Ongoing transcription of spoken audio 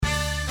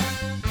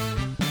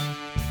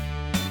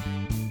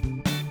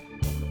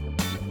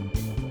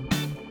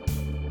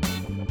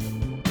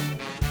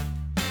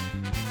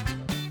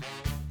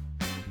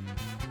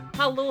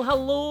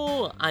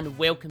Hello, and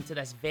welcome to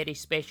this very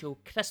special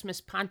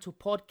Christmas Panto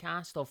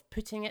podcast of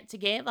Putting It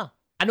Together.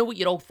 I know what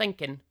you're all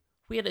thinking.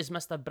 Where is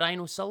Mr. Brian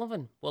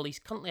O'Sullivan? Well, he's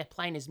currently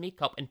applying his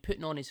makeup and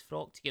putting on his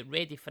frock to get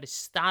ready for his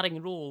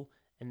starring role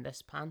in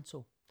this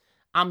panto.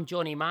 I'm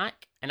Johnny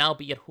Mack, and I'll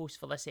be your host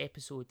for this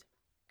episode.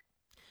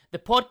 The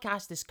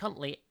podcast is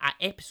currently at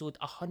episode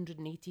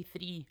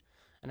 183,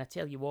 and I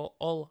tell you what,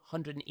 all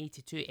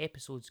 182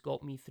 episodes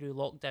got me through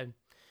lockdown.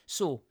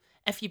 So,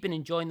 if you've been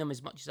enjoying them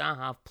as much as I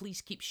have,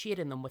 please keep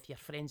sharing them with your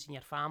friends and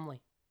your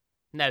family.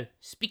 Now,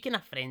 speaking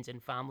of friends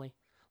and family,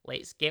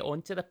 let's get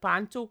on to the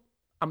panto.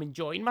 I'm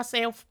enjoying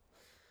myself.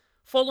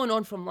 Following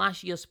on from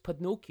last year's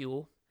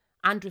Pinocchio,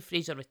 Andrew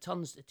Fraser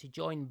returns to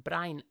join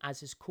Brian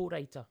as his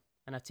co-writer.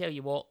 And I tell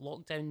you what,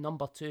 lockdown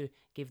number 2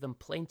 gave them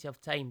plenty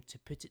of time to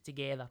put it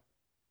together.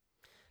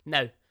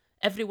 Now,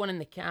 everyone in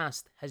the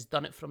cast has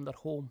done it from their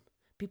home.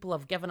 People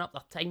have given up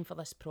their time for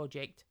this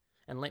project.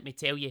 And let me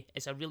tell you,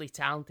 it's a really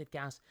talented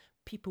cast.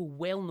 People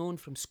well known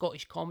from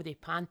Scottish comedy,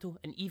 panto,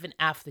 and even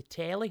off the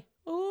telly.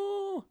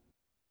 Oh!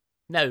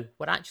 Now,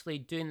 we're actually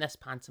doing this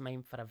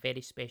pantomime for a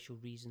very special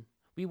reason.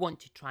 We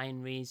want to try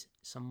and raise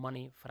some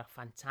money for a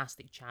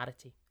fantastic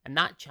charity. And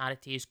that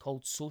charity is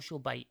called Social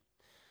Bite.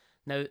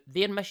 Now,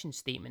 their mission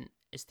statement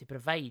is to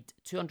provide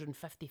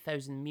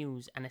 250,000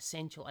 meals and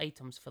essential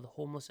items for the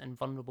homeless and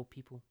vulnerable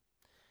people.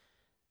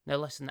 Now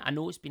listen, I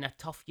know it's been a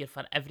tough year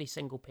for every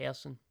single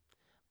person,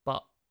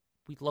 but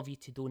we'd love you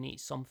to donate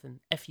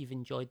something if you've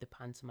enjoyed the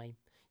pantomime.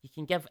 You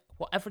can give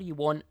whatever you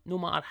want, no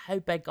matter how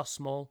big or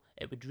small.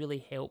 It would really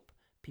help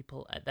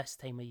people at this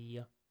time of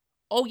year.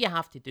 All you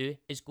have to do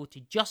is go to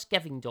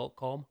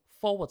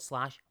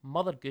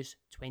justgiving.com/Mother Goose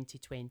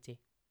 2020.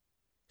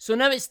 So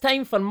now it's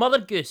time for Mother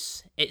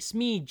Goose. It's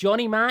me,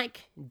 Johnny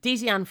Mack,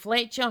 Daisy Ann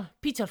Fletcher,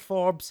 Peter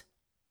Forbes,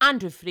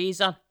 Andrew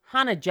Fraser,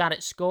 Hannah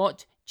Jarrett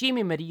Scott,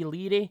 Jamie Marie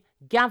Leary,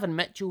 Gavin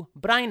Mitchell,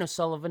 Brian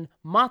O'Sullivan,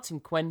 Martin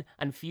Quinn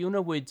and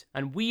Fiona Wood.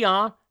 And we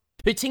are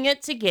Putting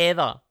It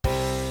Together.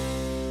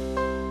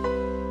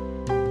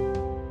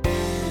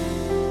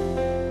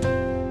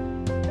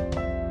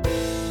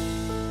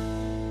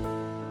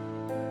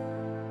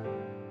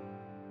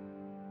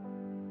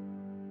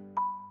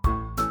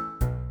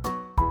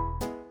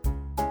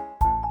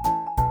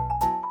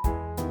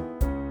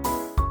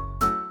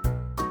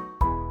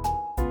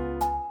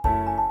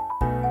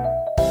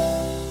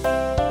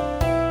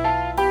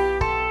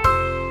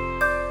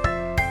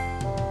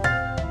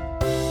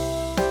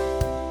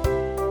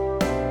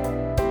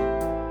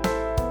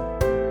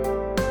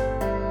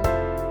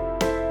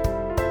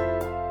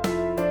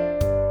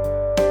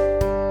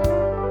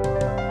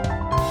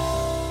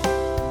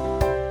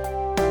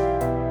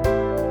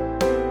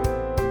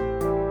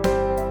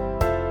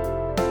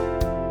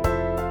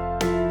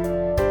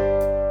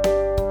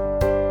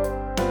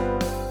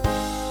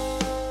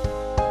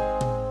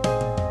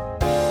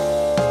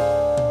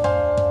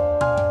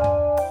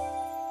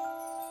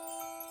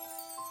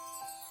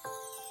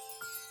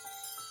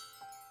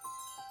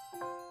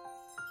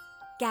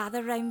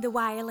 Gather round the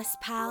wireless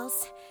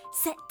pals.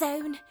 Sit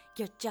down,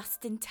 you're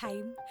just in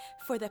time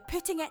for the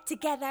Putting It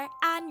Together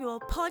annual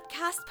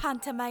podcast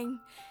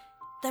pantomime.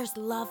 There's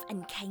love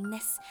and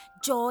kindness,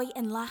 joy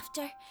and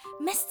laughter,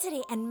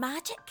 mystery and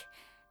magic,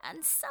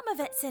 and some of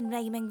it's in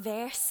rhyming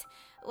verse,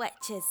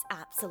 which is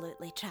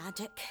absolutely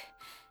tragic.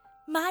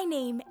 My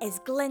name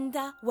is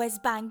Glinda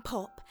Whizbang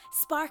Pop,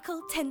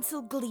 Sparkle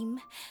Tinsel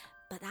Gleam,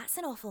 but that's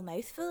an awful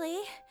mouthful,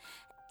 eh?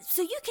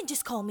 So you can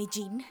just call me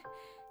Jean.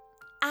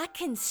 I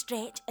can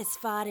stretch as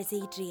far as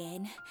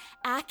Adrienne.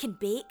 I can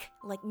bake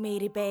like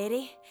Mary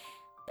Berry.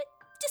 But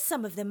just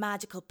some of the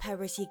magical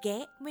powers you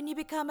get when you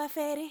become a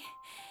fairy.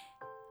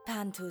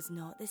 Panto's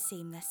not the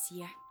same this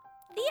year.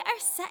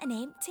 Theatre's sitting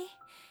empty.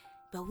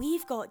 But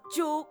we've got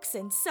jokes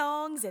and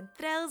songs and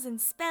thrills and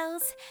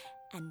spills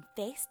and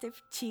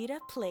festive cheer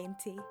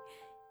aplenty.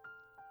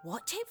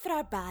 Watch out for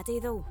our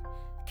baddie though.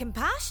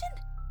 Compassion?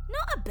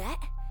 Not a bit.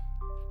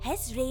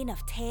 His reign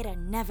of terror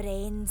never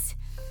ends.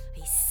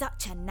 He's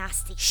such a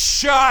nasty...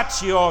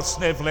 Shut your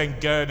snivelling,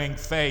 gurning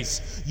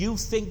face. You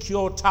think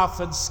you're tough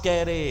and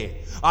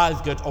scary.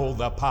 I've got all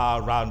the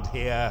power round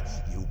here,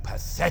 you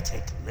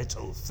pathetic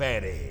little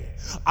fairy.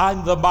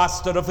 I'm the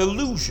master of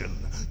illusion.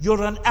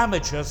 You're an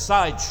amateur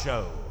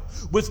sideshow.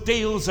 With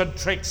deals and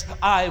tricks,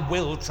 I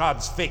will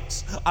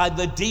transfix. I'm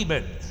the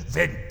demon,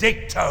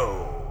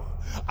 Vindicto.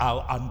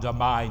 I'll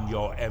undermine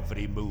your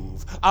every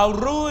move. I'll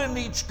ruin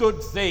each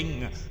good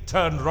thing,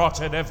 turn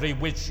rotten every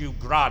wish you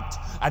grant,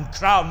 and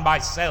crown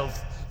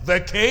myself the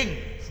king.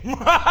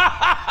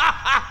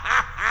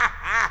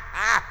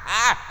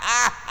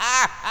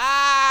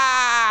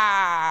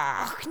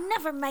 Och,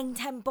 never mind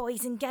him,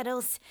 boys and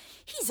girls.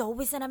 He's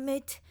always in a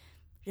mood.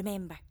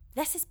 Remember,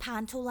 this is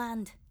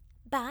Pantoland.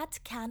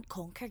 Bad can't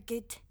conquer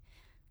good.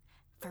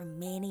 For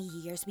many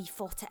years we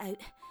fought it out,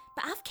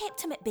 but I've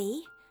kept him at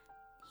bay.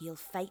 He'll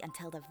fight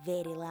until the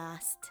very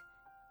last,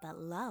 but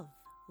love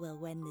will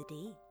win the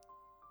day.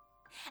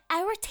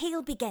 Our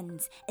tale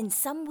begins in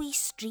some wee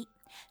street,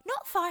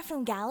 not far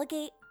from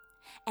Gallowgate,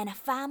 in a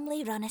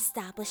family-run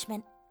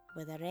establishment.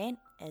 Well, the rent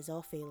is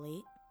awfully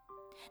late.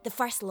 The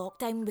first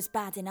lockdown was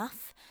bad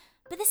enough,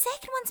 but the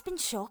second one's been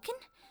shocking.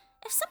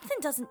 If something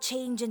doesn't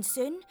change in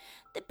soon,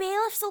 the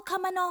bailiffs will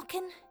come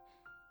a-knocking.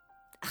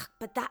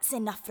 But that's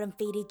enough from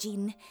Fairy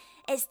Jean.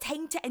 It's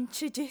time to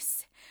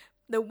introduce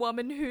the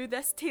woman who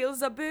this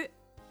tale's about.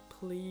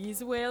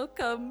 Please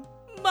welcome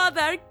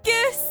Mother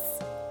Goose!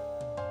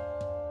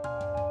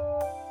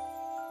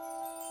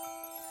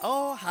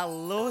 Oh,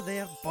 hello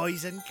there,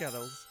 boys and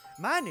girls.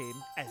 My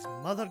name is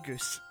Mother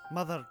Goose,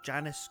 Mother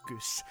Janice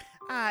Goose.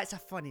 It's a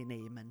funny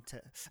name, isn't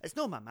it? It's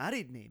not my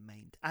married name,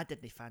 mind. I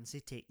didn't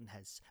fancy taking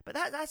his. But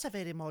that's a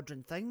very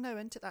modern thing now,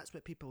 isn't it? That's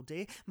what people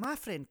do. My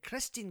friend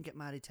Christine got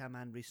married to a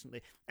man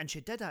recently, and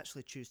she did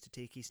actually choose to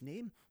take his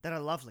name. They're a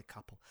lovely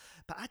couple.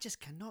 But I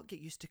just cannot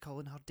get used to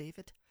calling her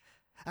David.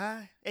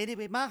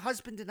 Anyway, my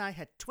husband and I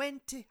had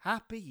 20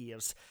 happy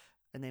years,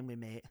 and then we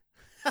met.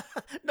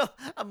 No,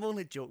 I'm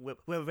only joking.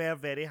 We were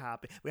very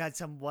happy. We had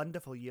some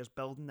wonderful years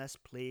building this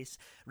place,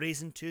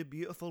 raising 2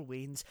 beautiful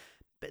wains.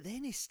 But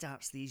then he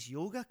starts these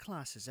yoga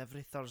classes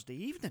every Thursday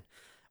evening.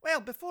 Well,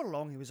 before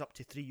long he was up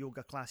to 3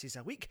 yoga classes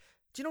a week.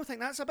 Do you not think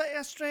that's a bit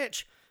of a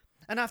stretch?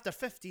 And after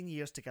 15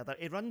 years together,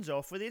 he runs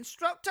off with the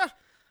instructor.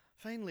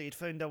 Finally, he'd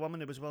found a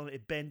woman who was willing to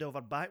bend over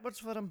backwards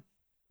for him.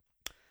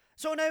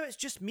 So now it's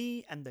just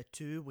me and the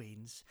 2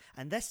 wains,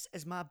 and this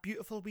is my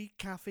beautiful wee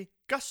cafe,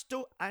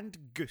 Gusto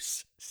and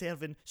Goose,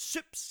 serving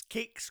soups,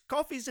 cakes,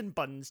 coffees and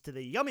buns to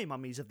the yummy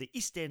mummies of the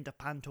East End of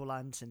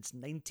Pantoland since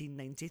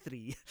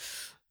 1993.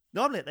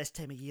 Normally at this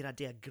time of year I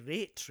do a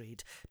great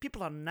trade.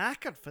 People are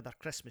knackered for their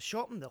Christmas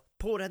shopping. They'll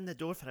pour in the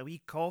door for a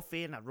wee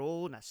coffee and a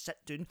roll and a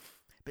sit-down.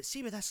 But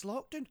see, with this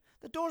lockdown,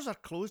 the doors are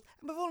closed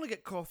and we've only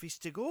got coffees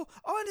to go.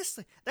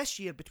 Honestly, this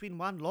year, between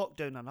one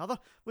lockdown and another,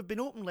 we've been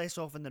open less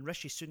often than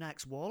Rishi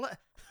Sunak's wallet.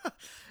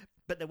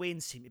 But the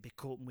Waynes seem to be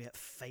coping with it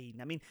fine.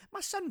 I mean,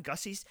 my son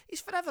Gus, he's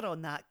forever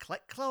on that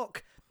click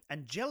clock.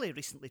 And Jilly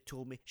recently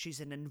told me she's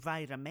an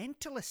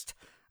environmentalist.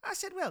 I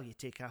said, well, you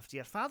take after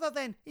your father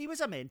then. He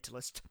was a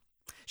mentalist.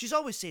 She's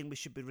always saying we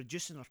should be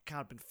reducing our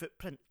carbon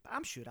footprint, but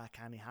I'm sure I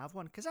can't have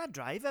one, because I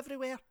drive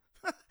everywhere.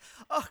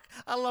 Oh,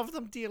 I love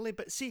them dearly,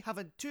 but see,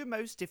 having 2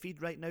 mouths to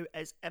feed right now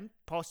is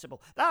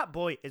impossible. That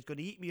boy is going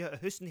to eat me out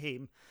of house and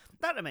hame.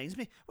 That reminds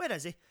me, where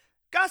is he?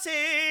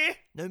 Gussie!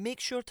 Now make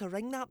sure to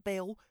ring that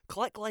bell,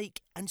 click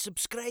like and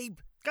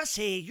subscribe.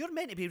 Gussie, you're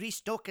meant to be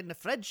restocking the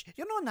fridge.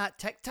 You're not on that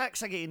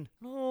Tic-Tacs again.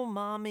 No,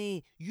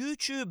 Mammy,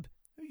 YouTube.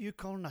 Who are you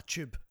calling a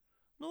tube?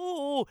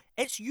 No,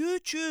 it's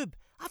YouTube.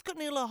 I've got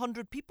nearly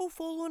 100 people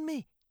following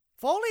me.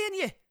 Following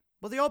you?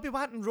 Will they all be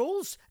wanting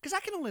rolls? Because I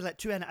can only let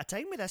 2 in at a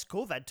time with this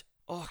COVID.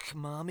 Och,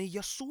 Mammy,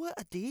 you're so out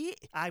of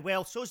date. Aye,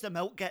 well, so's the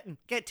milk getting.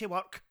 Get to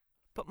work.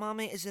 But,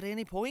 Mammy, is there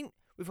any point?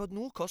 We've had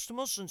no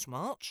customers since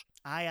March.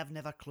 I have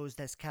never closed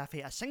this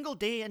cafe a single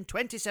day in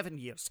 27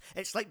 years.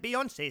 It's like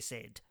Beyonce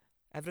said.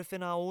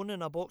 Everything I own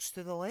in a box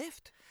to the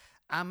left.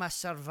 I'm a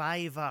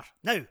survivor.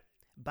 Now,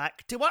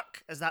 back to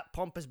work, as that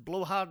pompous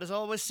blowhard is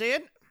always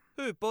saying.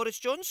 Who, Boris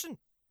Johnson?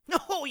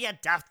 No, you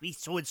daft wee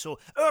so-and-so.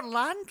 Our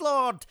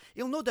landlord.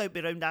 He'll no doubt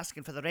be round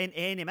asking for the rent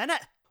any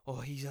minute. Oh,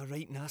 he's a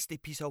right nasty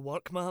piece of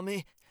work,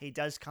 Mammy. He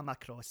does come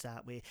across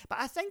that way, but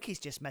I think he's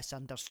just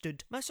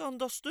misunderstood.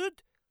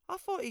 Misunderstood? I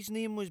thought his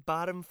name was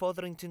Baron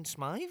Fotherington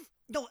Smythe.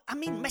 No, I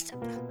mean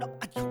no,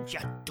 you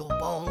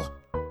doughball.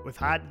 We've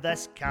had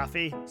this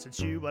cafe since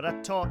you were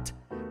a tot.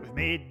 We've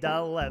made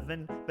a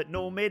living, but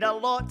no made a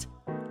lot.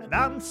 And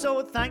I'm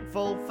so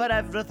thankful for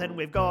everything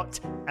we've got.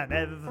 And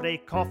every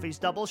coffee's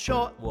double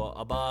shot. What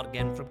a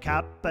bargain. From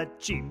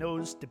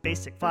cappuccinos to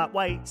basic flat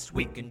whites.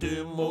 We can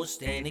do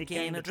most any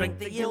kind of drink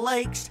that you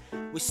likes.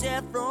 We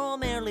serve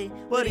from early,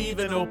 We're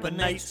even open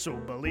nights. So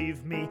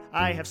believe me,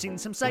 I have seen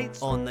some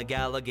sights. on the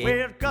Gallagher.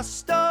 We're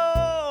Gusto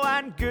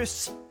and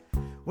Goose.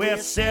 We're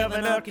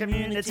serving our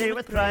community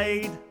with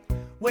pride.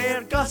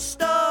 We're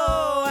Gusto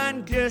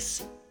and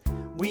Goose.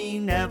 We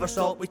never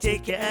stop, we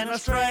take it in our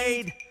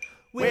stride.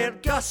 We're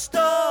Gusto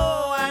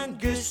and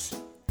Goose.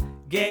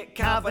 Get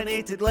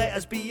caffeinated, let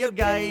us be your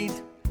guide.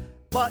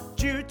 But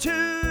due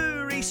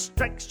to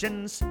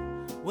restrictions,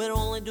 We're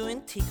only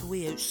doing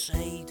takeaway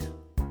outside.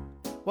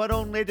 we're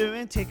only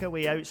doing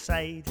takeaway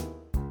outside.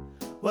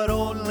 We're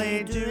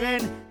only doing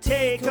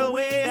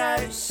takeaway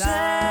outside.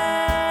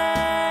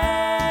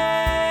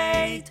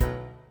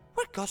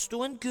 We're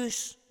Gusto and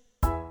Goose.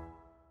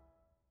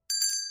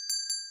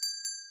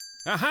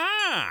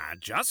 Aha!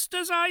 Just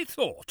as I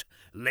thought.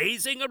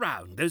 Lazing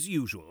around as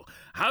usual.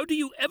 How do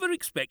you ever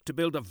expect to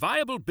build a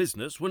viable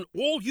business when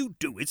all you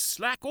do is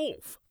slack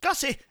off?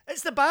 Gussie,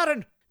 it's the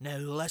Baron. Now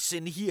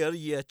listen here,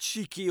 you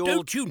cheeky old...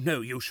 Don't you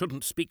know you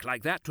shouldn't speak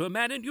like that to a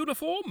man in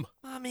uniform?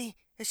 Mammy,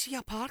 is he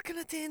a parking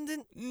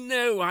attendant?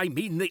 No, I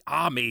mean the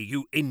army,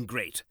 you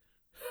ingrate.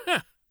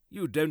 Ha!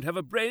 You don't have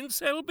a brain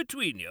cell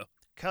between you.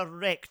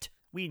 Correct.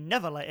 We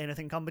never let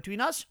anything come between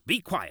us. Be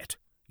quiet.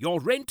 Your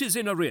rent is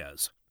in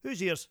arrears.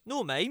 Whose ears?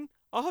 No, mine.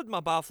 I had my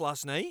bath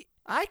last night.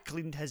 I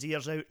cleaned his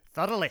ears out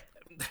thoroughly.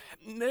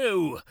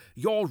 No,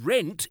 your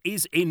rent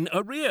is in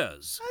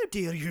arrears. How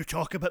dare you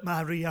talk about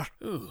my rear?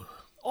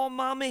 Oh,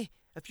 Mammy,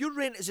 if your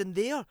rent is in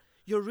there,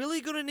 You're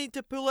really going to need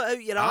to pull it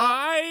out your arse.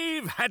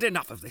 I've had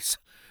enough of this.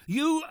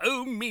 You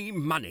owe me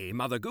money,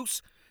 Mother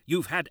Goose.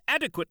 You've had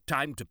adequate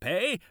time to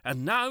pay,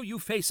 and now you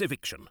face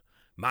eviction.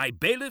 My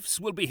bailiffs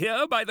will be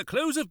here by the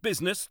close of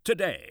business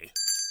today.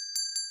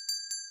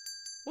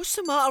 What's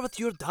the matter with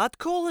your dad,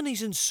 Colin?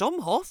 He's in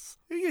some huff.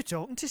 Who are you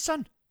talking to,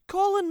 son?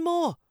 Colin,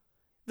 Ma.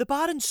 The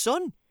Baron's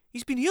son.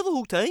 He's been here the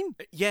whole time.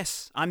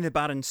 Yes, I'm the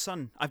Baron's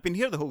son. I've been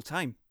here the whole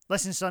time.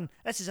 Listen, son,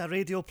 this is a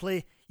radio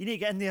play. You need to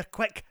get in there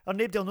quick, or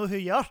nobody'll know who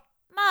you are.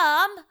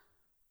 Mum,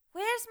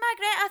 where's my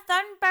Greta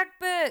Thunberg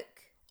book?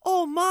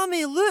 Oh,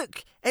 Mammy,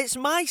 look. It's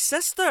my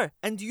sister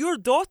and your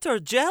daughter,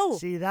 Jill.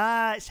 See,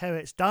 that's how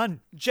it's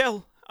done.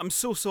 Jill, I'm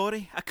so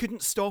sorry. I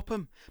couldn't stop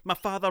him. My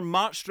father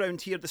marched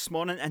round here this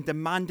morning and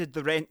demanded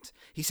the rent.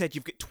 He said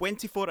you've got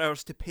 24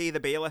 hours to pay the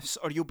bailiffs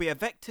or you'll be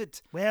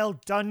evicted. Well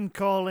done,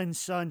 Colin,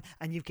 son.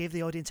 And you've gave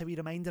the audience a wee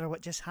reminder of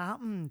what just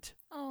happened.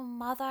 Oh,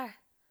 Mother.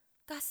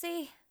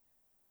 Gussie,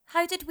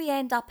 how did we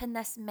end up in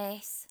this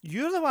mess?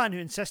 You're the one who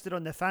insisted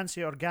on the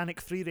fancy organic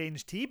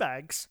free-range tea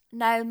bags.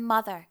 Now,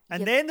 Mother.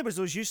 And then there was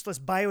those useless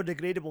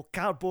biodegradable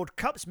cardboard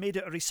cups made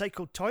out of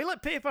recycled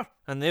toilet paper.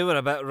 And they were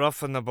a bit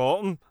rough on the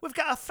bottom. We've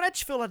got a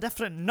fridge full of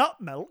different nut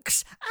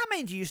milks. I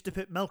mind you used to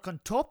put milk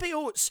on top of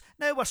oats.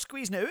 Now we're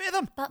squeezing it out of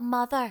them. But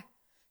Mother,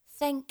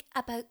 think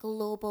about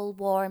global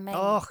warming.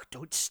 Oh,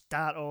 don't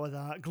start all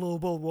that.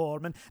 Global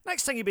warming.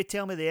 Next thing you'll be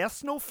telling me the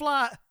Earth's no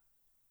flat.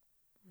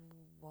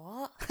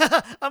 What?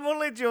 I'm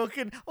only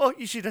joking. Oh,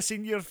 you should have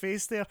seen your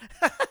face there.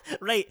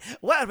 Right,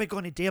 what are we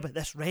going to do about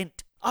this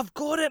rent? I've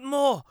got it,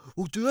 Ma.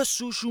 We'll do a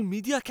social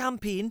media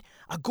campaign,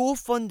 a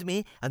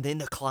GoFundMe, and then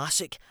the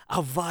classic,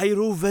 a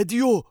viral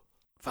video.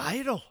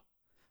 Viral?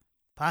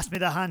 Pass me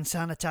the hand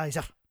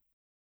sanitizer.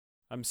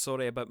 I'm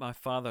sorry about my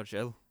father,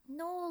 Jill.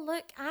 No,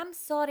 look, I'm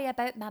sorry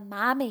about my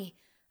mammy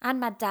and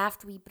my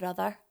daft wee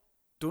brother.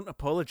 Don't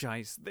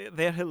apologise.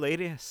 They're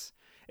hilarious.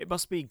 It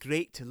must be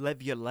great to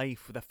live your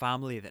life with a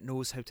family that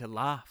knows how to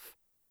laugh.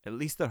 At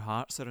least their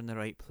hearts are in the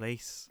right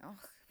place.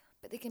 Ugh,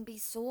 but they can be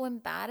so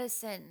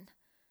embarrassing.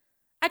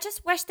 I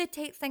just wish they'd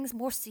take things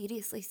more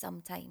seriously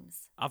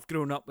sometimes. I've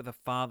grown up with a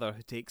father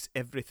who takes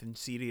everything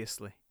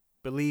seriously.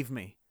 Believe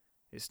me,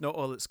 it's not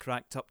all it's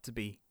cracked up to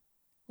be.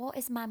 What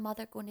is my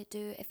mother going to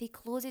do if he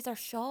closes her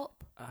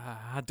shop?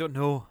 I don't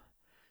know.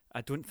 I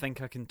don't think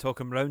I can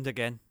talk him round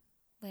again.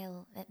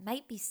 Well, it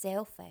might be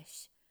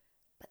selfish,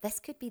 but this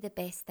could be the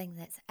best thing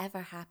that's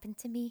ever happened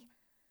to me.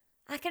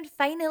 I can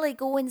finally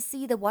go and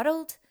see the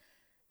world,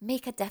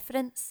 make a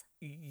difference.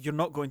 You're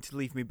not going to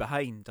leave me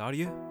behind, are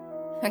you?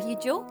 Are you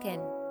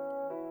joking?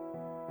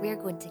 We're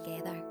going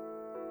together.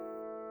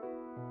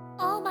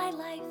 All my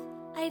life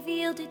I've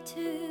yielded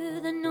to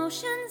the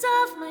notions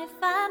of my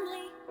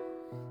family,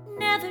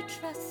 never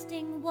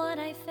trusting what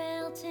I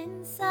felt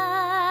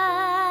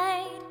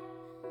inside.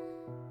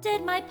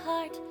 Did my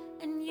part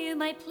and knew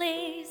my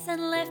place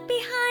and left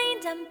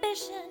behind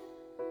ambition.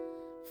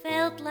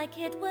 Felt like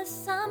it was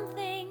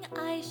something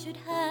I should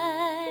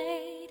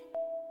hide.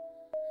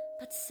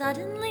 But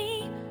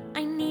suddenly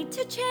I need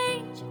to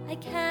change. I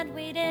can't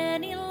wait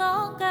any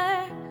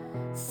longer.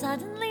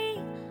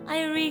 Suddenly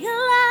I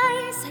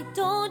realize I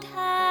don't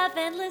have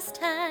endless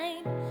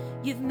time.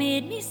 You've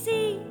made me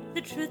see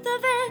the truth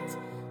of it.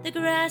 The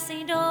grass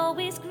ain't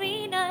always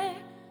greener.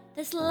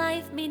 This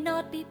life may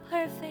not be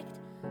perfect,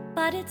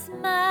 but it's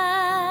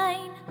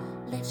mine.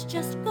 Let's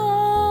just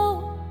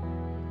go.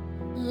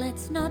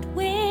 Let's not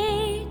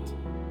wait.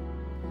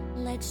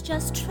 Let's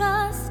just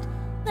trust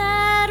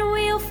that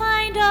we'll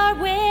find our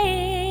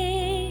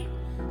way.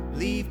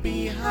 Leave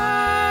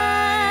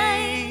behind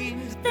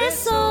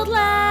this old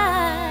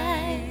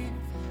life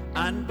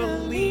and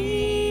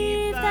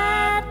believe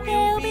that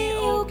we'll be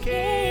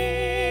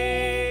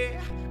okay.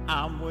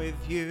 I'm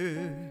with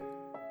you.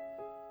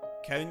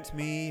 Count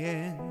me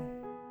in.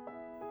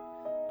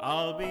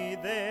 I'll be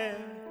there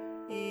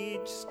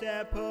each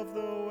step of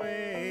the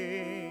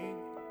way.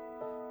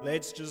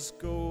 Let's just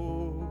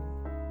go.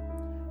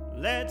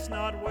 Let's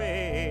not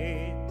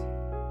wait.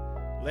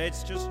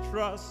 Let's just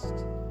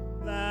trust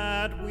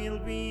that we'll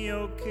be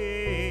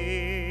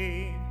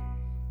okay.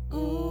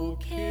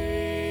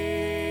 Okay.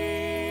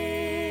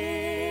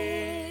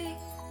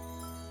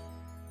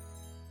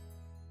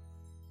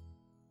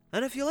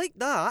 And if you like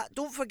that,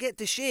 don't forget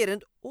to share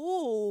and...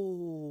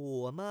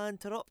 Oh, am I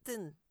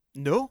interrupting?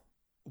 No?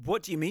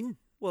 What do you mean?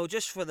 Well,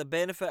 just for the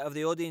benefit of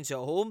the audience at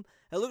home,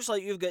 it looks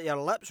like you've got your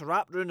lips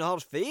wrapped around her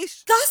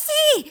face.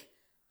 Gussie!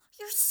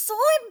 You're so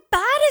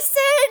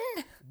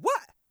embarrassing!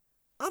 What?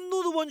 I'm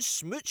not the one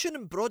smooching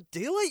in broad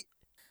daylight.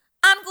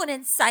 I'm going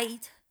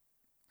inside.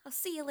 I'll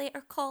see you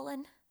later,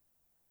 Colin.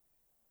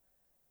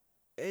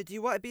 Do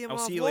you want to be in I'll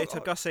my see you vlog? later,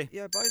 Gussie.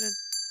 Yeah, bye then.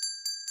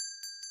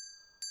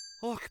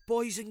 Och,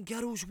 boys and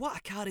girls, what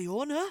a carry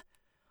on, eh?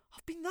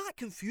 I've been that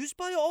confused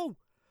by it all.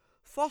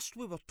 First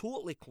we were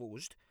totally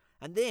closed,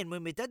 and then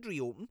when we did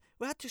reopen,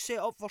 we had to set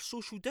up for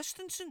social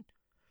distancing.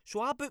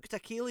 So I booked a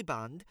ceilidh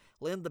band,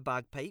 learned the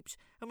bagpipes,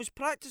 and was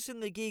practising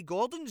the Gay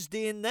Gordons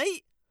day and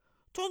night.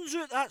 Turns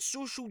out that's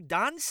social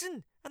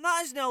dancing, and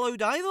that isn't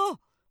allowed either.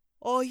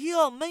 Oh,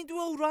 here, mind we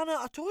all ran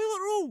out of toilet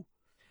roll.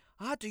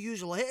 I had to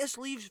use lettuce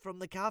leaves from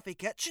the cafe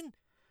kitchen,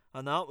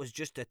 and that was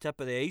just the tip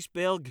of the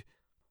iceberg.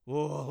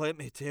 Oh, let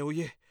me tell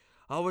you,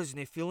 I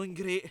wasn't feeling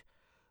great.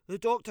 The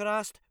doctor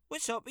asked,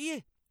 "What's up with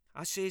you?"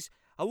 I says,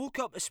 "I woke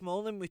up this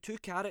morning with 2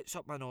 carrots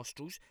up my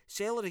nostrils,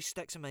 celery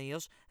sticks in my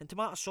ears, and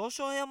tomato sauce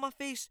all on my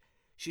face."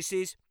 She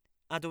says,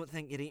 "I don't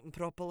think you're eating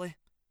properly."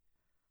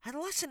 And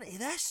listen to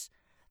this.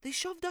 They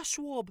shoved a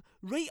swab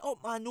right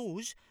up my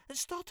nose and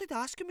started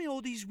asking me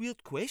all these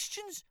weird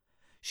questions.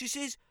 She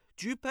says,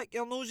 "Do you pick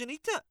your nose and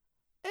eat it?"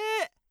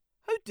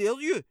 How dare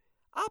you?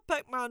 I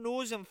pick my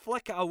nose and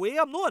flick it away.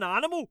 I'm not an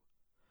animal.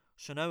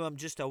 So now I'm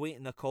just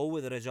awaiting the call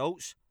with the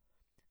results.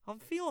 I'm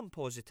feeling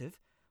positive,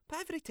 but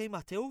every time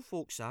I tell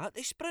folks that,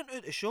 they sprint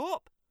out the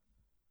shop.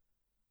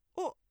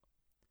 Oh,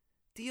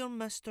 dear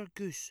Mr.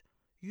 Goose,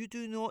 you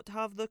do not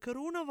have the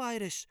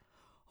coronavirus.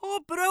 Oh,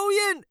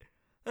 brilliant!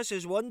 This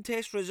is one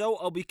test result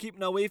I'll be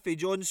keeping away from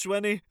John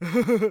Swinney.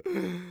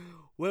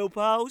 Well,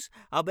 pals,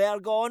 I better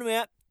go on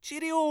with it.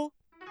 Cheerio!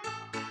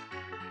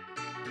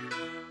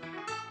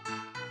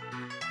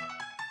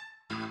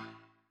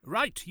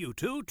 Right, you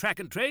two, Track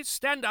and Trace,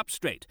 stand up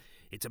straight.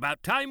 It's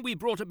about time we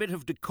brought a bit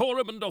of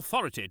decorum and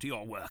authority to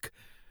your work.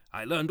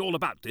 I learned all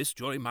about this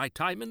during my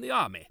time in the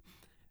army.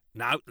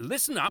 Now,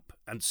 listen up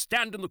and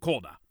stand in the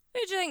corner.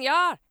 Who do you think you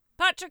are?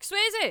 Patrick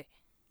Swayze?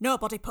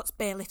 Nobody puts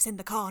bailiffs in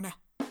the corner.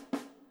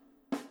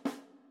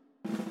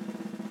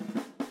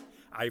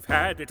 I've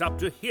had it up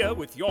to here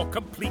with your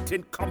complete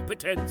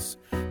incompetence.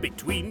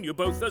 Between you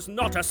both there's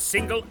not a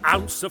single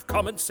ounce of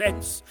common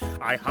sense.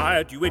 I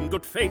hired you in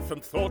good faith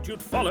and thought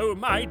you'd follow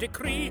my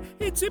decree.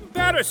 It's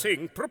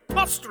embarrassing,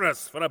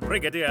 preposterous for a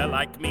brigadier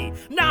like me.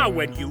 Now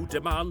when you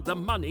demand the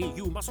money,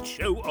 you must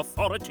show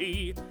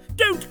authority.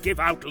 Don't give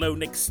out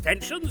loan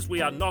extensions,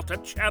 we are not a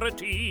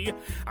charity.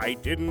 I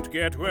didn't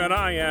get where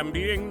I am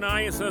being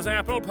nice as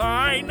apple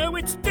pie. No,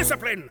 it's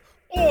discipline.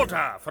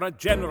 Order for a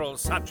general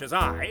such as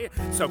I,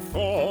 so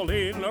fall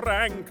in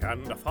rank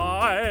and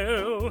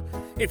file.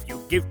 If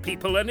you give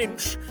people an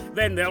inch,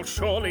 then they'll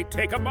surely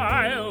take a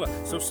mile.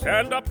 So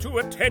stand up to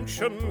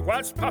attention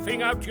whilst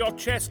puffing out your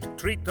chest.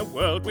 Treat the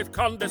world with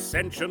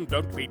condescension,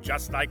 don't be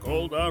just like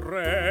all the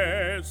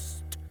rest.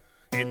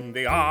 In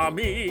the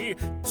army,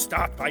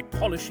 start by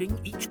polishing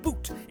each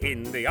boot.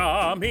 In the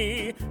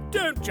army,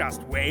 don't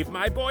just wave,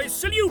 my boys,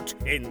 salute.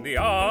 In the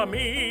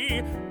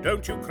army,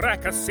 don't you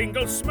crack a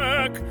single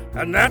smirk.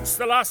 And that's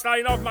the last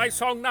line of my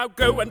song. Now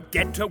go and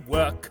get to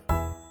work.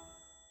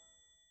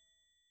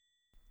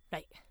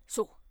 Right,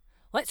 so,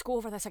 let's go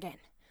over this again.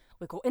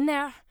 We go in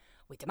there,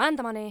 we demand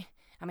the money,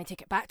 and we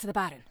take it back to the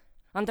Baron.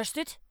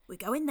 Understood? We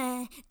go in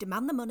there,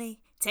 demand the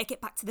money, take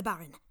it back to the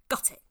Baron.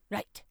 Got it?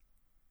 Right.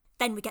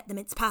 Then we get the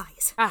mince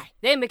pies. Aye,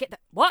 then we get the...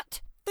 What?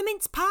 The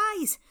mince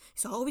pies!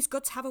 It's always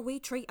good to have a wee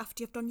treat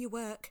after you've done your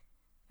work.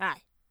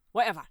 Aye,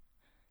 whatever.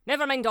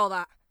 Never mind all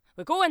that.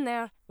 We go in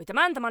there, we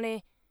demand the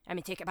money, and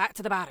we take it back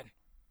to the Baron.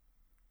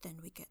 Then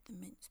we get the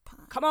mince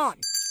pies. Come on!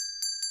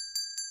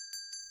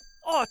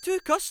 Oh, 2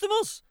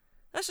 customers!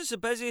 This is the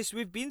busiest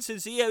we've been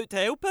since he out to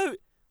help out.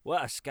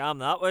 What a scam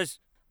that was.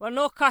 We're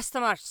no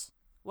customers.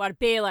 We're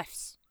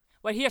bailiffs.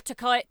 We're here to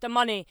collect the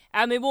money,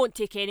 and we won't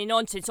take any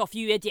nonsense off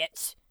you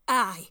idiots.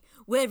 Aye,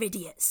 we're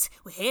idiots.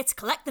 We're here to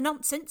collect the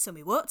nonsense and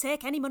we won't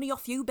take any money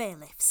off you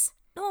bailiffs.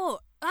 No,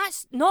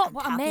 that's not And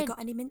what I have meant. you got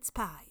any mince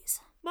pies?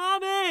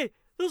 Mammy,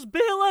 there's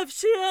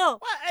bailiffs here.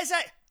 What is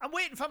it? I'm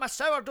waiting for my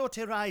sourdough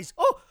to rise.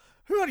 Oh,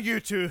 who are you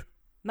two?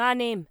 My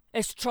name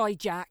is Troy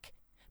Jack,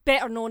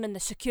 better known in the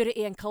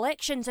security and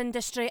collections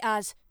industry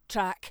as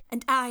Track.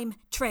 And I'm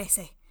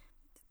Tracy.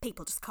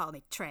 People just call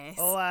me Trace.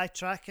 Oh, aye,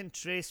 Track and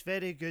Trace,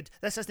 very good.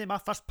 This isn't my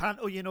first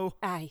panto, you know.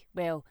 Aye,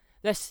 well,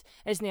 this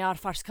isn't our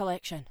first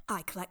collection.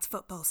 I collect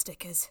football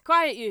stickers.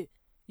 Quiet you.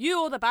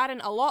 You owe the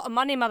Baron a lot of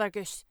money, Mother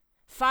Goose.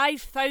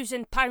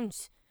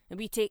 £5,000. And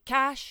we take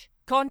cash,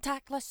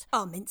 contactless.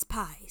 Or mince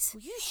pies.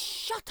 Will you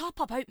shut up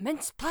about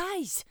mince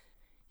pies?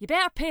 You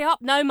better pay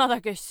up now,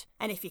 Mother Goose.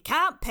 And if you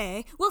can't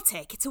pay, we'll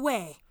take it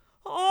away.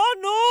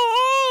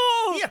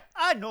 Oh no! Here,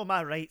 I know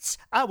my rights.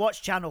 I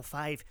watch Channel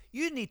 5.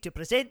 You need to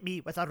present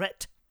me with a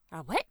writ.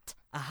 A wit?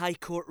 A High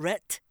Court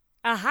writ.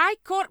 A High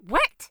Court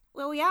wit?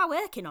 Well, we are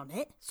working on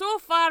it. So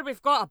far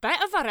we've got a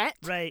bit of a writ.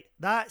 Right,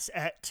 that's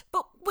it.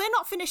 But we're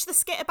not finished the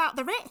skit about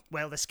the writ.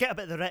 Well, the skit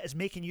about the writ is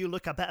making you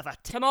look a bit of a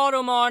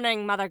Tomorrow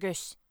morning, Mother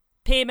Goose.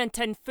 Payment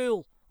in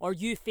full, or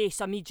you face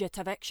immediate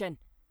eviction.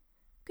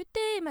 Good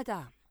day,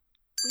 madame.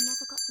 We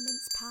never got the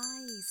mince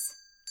pies.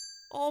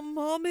 Oh,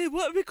 Mammy,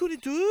 what are we going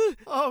to do?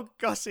 Oh,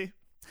 Gussie,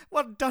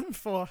 we're done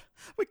for.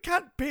 We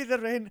can't pay the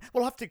rent.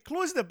 We'll have to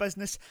close the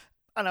business.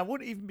 And I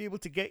won't even be able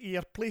to get you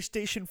your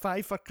PlayStation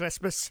 5 for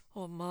Christmas.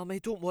 Oh, Mammy,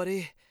 don't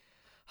worry.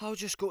 I'll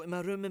just go to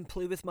my room and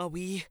play with my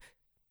Wii.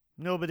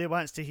 Nobody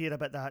wants to hear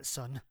about that,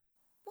 son.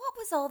 What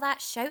was all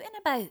that shouting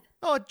about?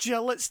 Oh,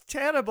 Jill, it's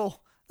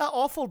terrible. That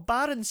awful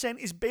Baron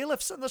sent his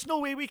bailiffs and there's no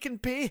way we can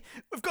pay.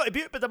 We've got to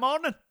be out by the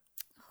morning.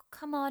 Oh,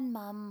 come on,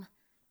 Mum.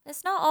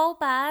 It's not all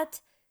bad.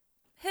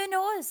 Who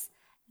knows?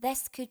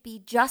 This could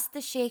be just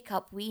the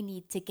shake-up we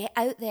need to get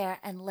out there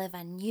and live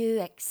a new,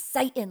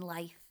 exciting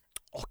life.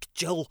 Oh,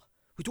 Jill,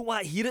 we don't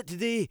want to hear it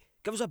today.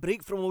 Give us a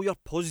break from all your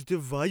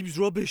positive vibes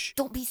rubbish.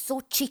 Don't be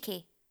so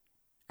cheeky.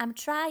 I'm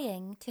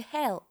trying to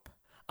help.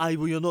 Aye,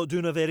 well, you're not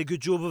doing a very good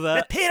job of The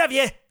it. pair of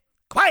you!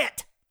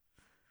 Quiet!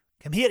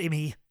 Come here to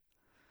me.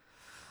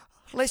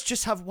 Let's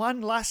just have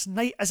one last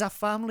night as a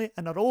family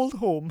in our old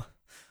home.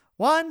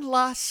 One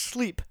last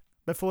sleep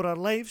before our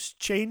lives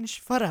change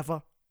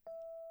forever.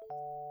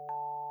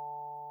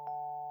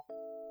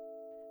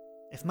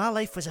 If my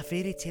life was a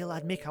fairy tale,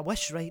 I'd make a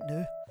wish right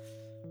now.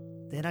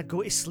 Then I'd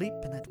go to sleep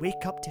and I'd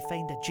wake up to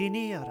find a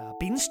genie or a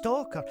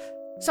beanstalk or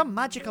some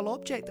magical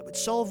object that would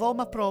solve all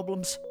my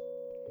problems.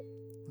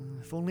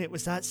 If only it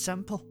was that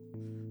simple.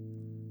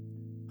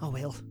 Oh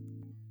well,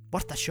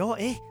 worth a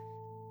shot, eh?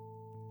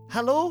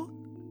 Hello?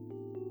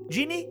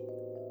 Genie?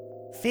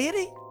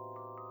 Fairy?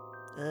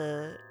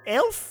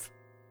 Elf?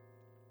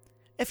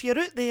 If you're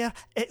out there,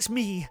 it's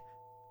me,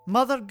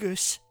 Mother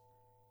Goose.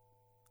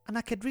 And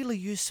I could really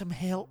use some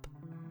help.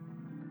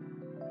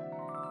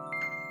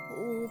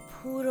 Oh,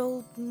 poor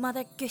old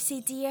Mother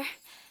Goosey dear.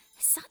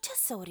 Such a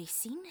sorry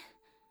scene.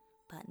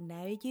 But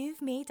now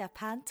you've made a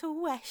panto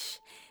wish,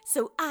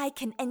 so I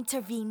can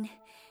intervene.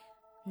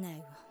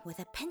 Now, with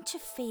a pinch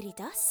of fairy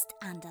dust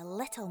and a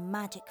little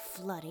magic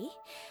flurry,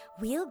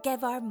 we'll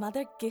give our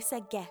Mother Goose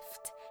a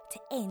gift to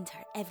end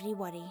her every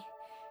worry.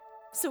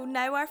 So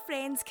now our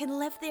friends can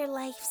live their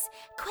lives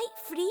quite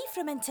free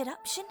from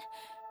interruption,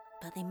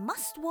 but they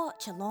must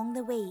watch along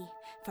the way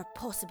for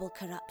possible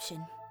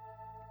corruption.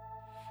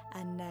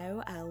 And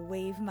now I'll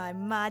wave my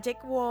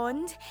magic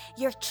wand.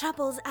 Your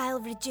troubles I'll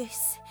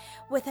reduce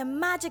with a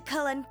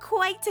magical and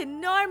quite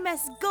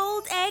enormous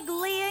gold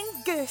egg-laying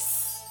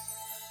goose.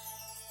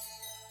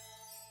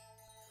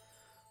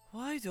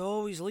 Why do I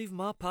always leave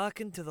my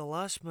packing to the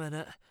last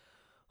minute?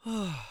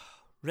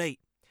 Right.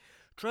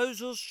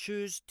 Trousers,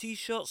 shoes,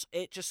 t-shirts,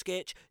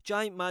 Etch-a-Sketch,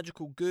 giant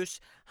magical goose,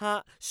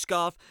 hat,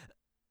 scarf.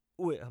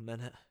 Wait a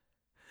minute.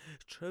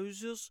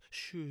 Trousers,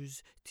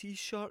 shoes,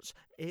 t-shirts,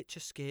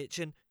 Etch-a-Sketch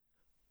and...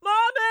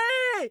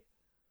 Mommy!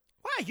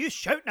 What are you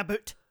shouting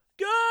about?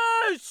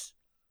 Goose!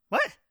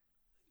 What?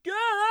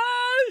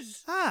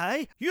 Goose!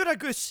 Aye, you're a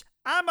goose.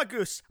 I'm a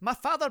goose. My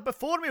father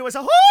before me was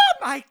a... Oh,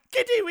 my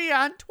giddy wee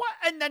aunt. What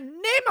in the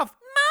name of...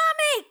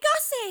 Mommy!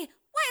 Gussie!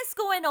 What is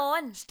going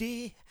on?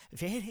 Stay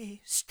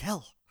very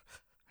still.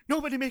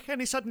 Nobody make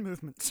any sudden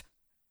movements.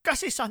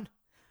 Gussie, son,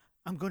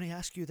 I'm going to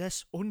ask you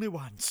this only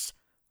once.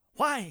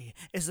 Why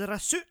is there a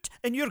suit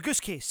in your goose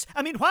case?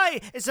 I mean,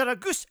 why is there a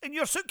goose in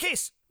your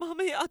suitcase?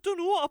 Mommy, I don't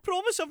know. I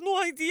promise I've no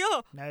idea.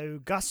 Now,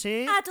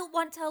 Gussie... I don't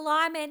want to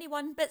alarm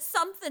anyone, but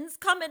something's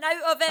coming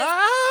out of it.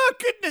 Ah,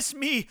 goodness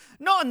me.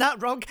 Not on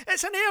that rug.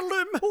 It's an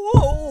heirloom.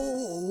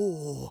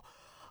 Oh,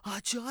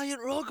 a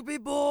giant rugby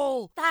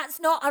ball. That's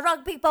not a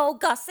rugby ball,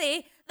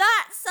 Gussie.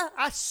 That's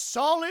a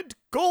solid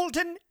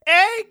golden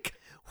egg.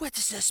 What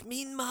does this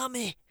mean,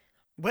 Mommy?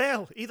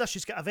 Well, either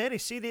she's got a very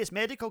serious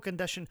medical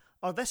condition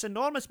or this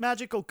enormous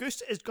magical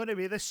goose is going to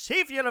be the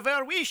saviour of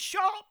our wee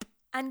shop.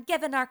 And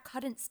given our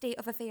current state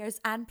of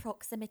affairs and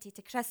proximity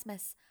to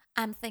Christmas,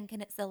 I'm thinking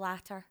it's the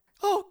latter.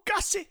 Oh,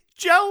 Gussie,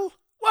 Jill,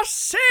 we're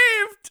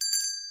saved!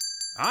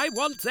 I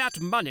want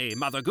that money,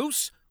 Mother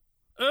Goose.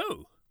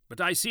 Oh, but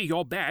I see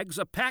your bags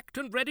are packed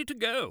and ready to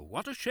go.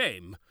 What a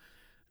shame.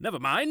 Never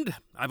mind.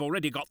 I've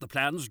already got the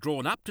plans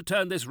drawn up to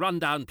turn this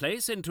rundown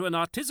place into an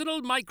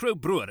artisanal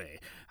microbrewery.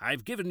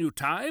 I've given you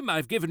time,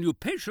 I've given you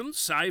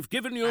patience, I've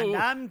given you... And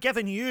I'm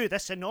giving you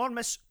this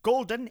enormous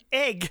golden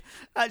egg.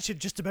 That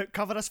should just about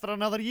cover us for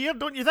another year,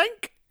 don't you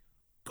think?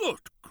 Good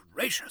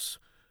gracious.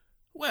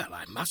 Well,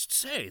 I must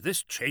say,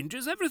 this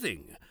changes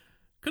everything.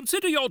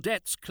 Consider your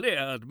debts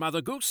cleared,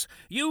 Mother Goose.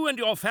 You and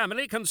your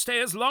family can stay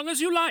as long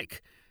as you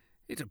like.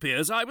 It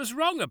appears I was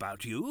wrong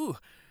about you.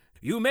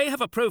 You may have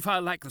a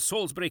profile like the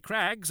Salisbury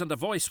Crags and a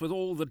voice with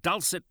all the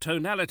dulcet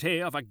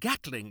tonality of a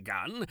Gatling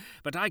gun,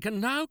 but I can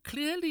now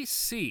clearly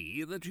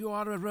see that you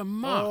are a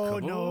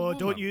remarkable... Oh, no,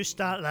 don't you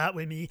start that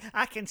with me.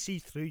 I can see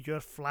through your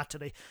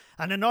flattery.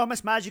 An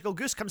enormous magical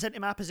goose comes into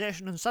my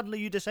possession and suddenly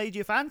you decide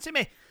you fancy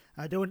me.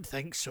 I don't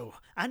think so.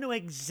 I know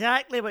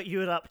exactly what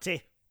you're up to.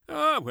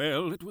 Ah,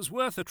 well, it was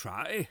worth a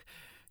try.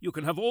 You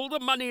can have all the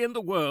money in the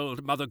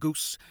world, Mother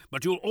Goose,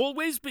 but you'll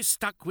always be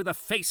stuck with a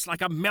face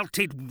like a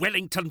melted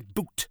Wellington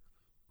boot.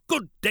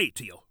 Good day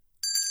to you.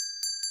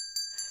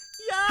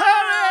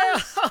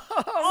 Yes!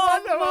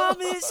 Oh,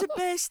 Mommy, it's the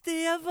best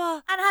day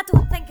ever. And I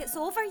don't think it's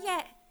over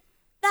yet.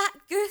 That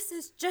goose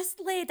has just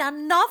laid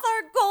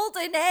another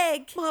golden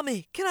egg.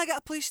 Mommy, can I get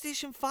a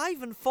PlayStation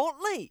 5 in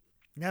Fortnite?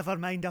 Never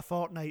mind a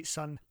fortnight,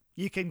 son.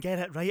 You can get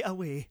it right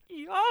away.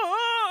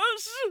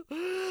 Yes!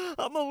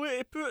 I'm away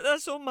to put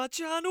this on my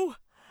channel.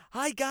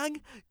 Hi,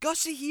 gang.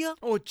 Gussie here.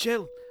 Oh,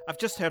 Jill, I've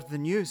just heard the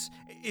news.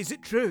 Is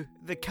it true?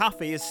 The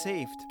cafe is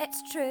saved.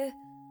 It's true.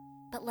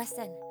 But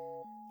listen,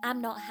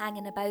 I'm not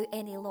hanging about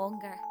any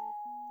longer.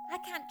 I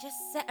can't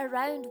just sit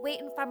around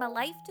waiting for my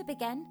life to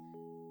begin.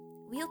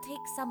 We'll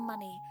take some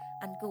money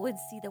and go and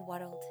see the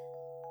world.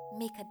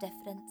 Make a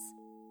difference.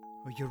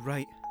 Oh, you're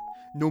right.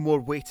 No more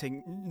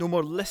waiting, no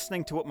more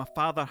listening to what my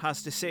father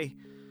has to say.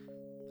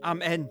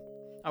 I'm in.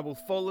 I will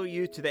follow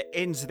you to the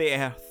ends of the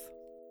earth.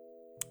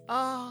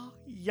 Ah,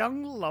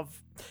 young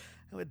love.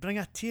 It would bring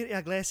a tear to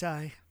a glass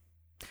eye.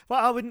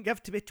 What I wouldn't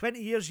give to be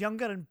 20 years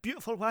younger and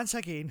beautiful once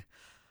again.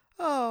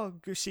 Oh,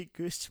 goosey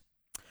goose.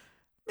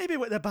 Maybe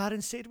what the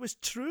Baron said was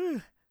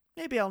true.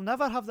 Maybe I'll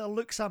never have the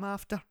looks I'm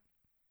after.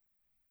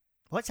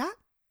 What's that?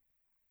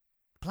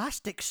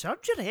 Plastic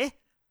surgery?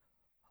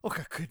 Oh,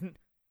 I couldn't.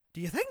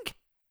 Do you think?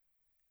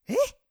 Eh?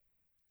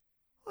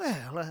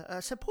 Well, I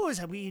suppose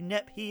a wee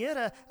nip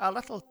here, a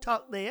little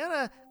tuck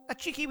there, a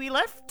cheeky wee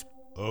lift.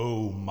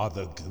 Oh,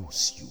 Mother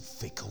Goose, you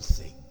fickle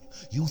thing.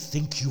 You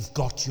think you've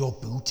got your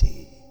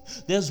booty.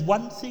 There's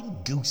one thing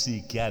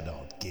Goosey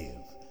cannot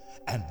give,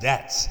 and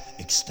that's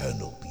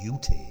external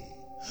beauty.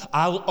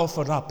 I'll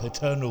offer up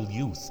eternal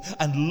youth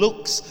and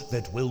looks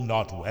that will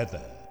not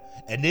weather,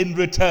 and in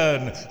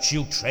return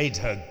she'll trade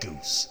her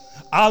goose.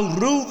 I'll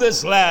rule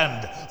this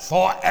land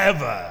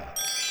forever.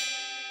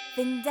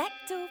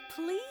 Vindicto,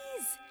 please.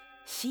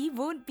 She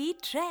won't be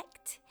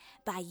tricked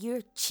by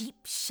your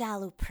cheap,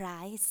 shallow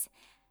prize.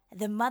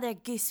 The Mother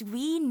Goose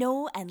we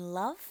know and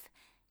love,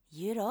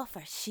 your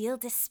offer she'll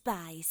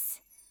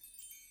despise.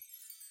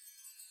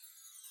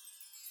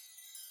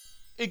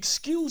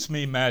 Excuse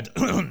me,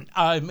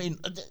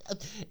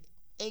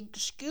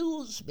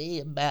 Excuse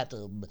me,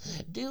 madam.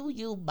 Do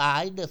you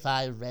mind if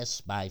I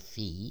rest my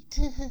feet?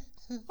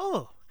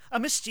 Oh, a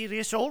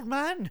mysterious old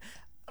man.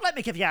 Let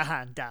me give you a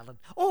hand, darling.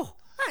 Oh,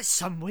 that's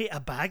some weight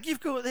of bag you've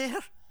got there.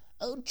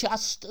 Oh,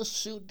 just a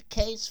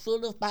suitcase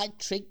full of my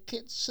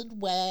trinkets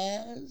and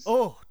wares.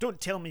 Oh, don't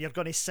tell me you're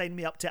going to sign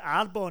me up to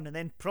Arbonne and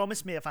then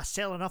promise me if I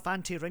sell enough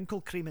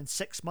anti-wrinkle cream in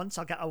 6 months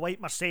I'll get a white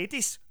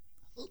Mercedes.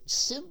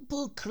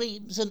 Simple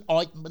creams and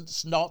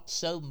ointments not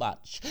so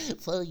much.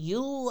 For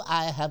you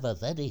I have a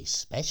very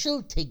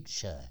special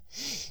tincture.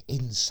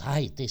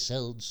 Inside this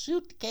old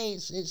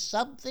suitcase is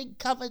something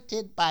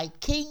coveted by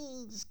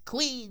kings,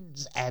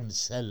 queens and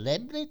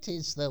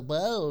celebrities the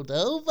world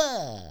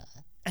over.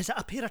 Is it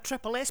a pair of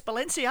Triple S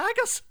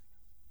Balenciagas?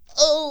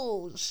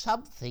 Oh,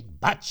 something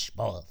much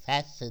more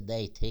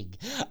fascinating.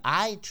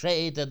 I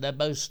trade in the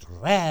most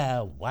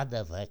rare,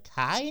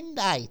 one-of-a-kind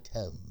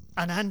item.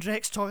 An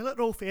Andrex toilet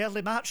roll for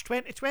early March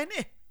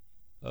 2020?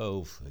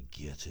 Oh,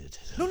 forget it.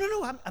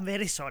 No, I'm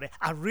very sorry.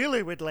 I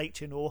really would like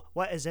to know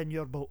what is in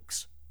your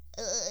box.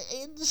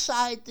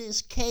 Inside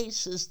this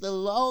case is the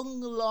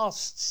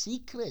long-lost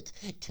secret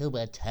to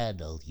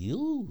eternal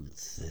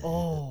youth.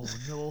 Oh,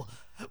 no.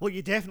 Well,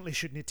 you definitely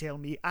shouldn't tell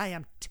me. I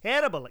am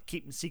terrible at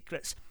keeping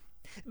secrets.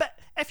 But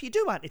if you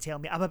do want to tell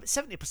me, I'm about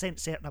 70%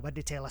 certain I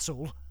wouldn't tell a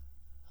soul.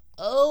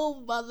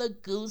 Oh, Mother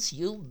Goose,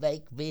 you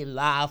make me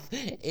laugh.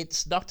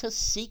 It's not a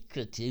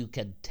secret you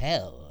can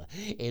tell.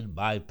 In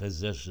my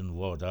possession,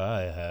 what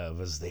I have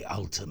is the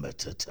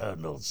ultimate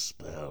eternal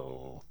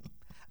spell.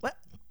 What?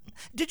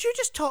 Did you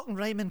just talk in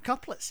rhyming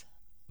couplets?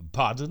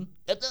 Pardon?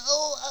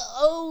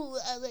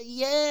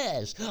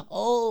 Yes.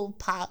 All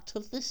part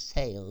of the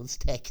sales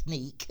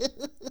technique.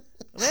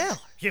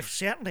 Well, you've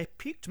certainly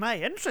piqued my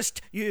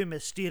interest, you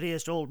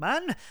mysterious old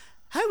man.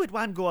 How would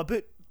one go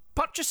about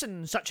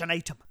purchasing such an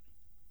item?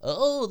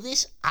 Oh,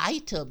 this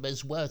item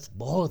is worth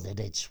more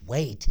than its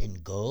weight in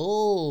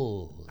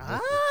gold.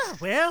 Ah,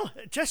 well,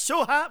 it just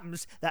so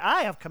happens that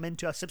I have come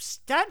into a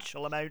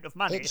substantial amount of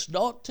money. It's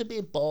not to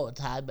be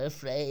bought, I'm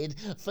afraid.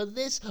 For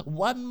this,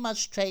 one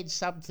must trade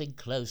something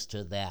close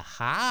to their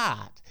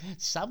heart,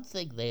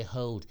 something they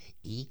hold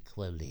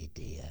equally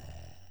dear.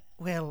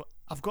 Well,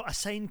 I've got a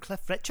signed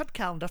Cliff Richard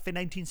calendar for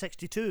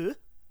 1962.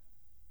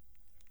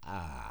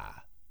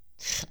 Ah.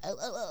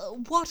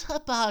 What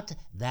about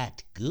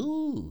that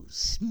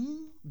goose?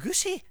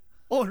 Goosey?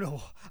 Oh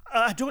no,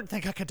 I don't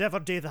think I could ever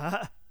do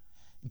that.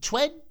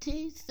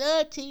 20,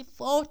 30,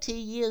 40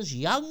 years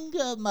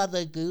younger,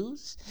 Mother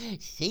Goose.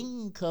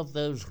 Think of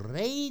those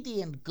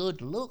radiant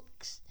good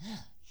looks.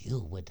 You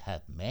would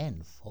have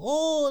men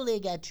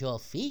falling at your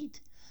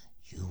feet.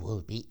 You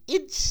will be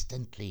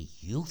instantly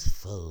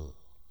youthful.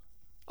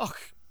 Oh,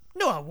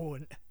 no I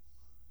won't.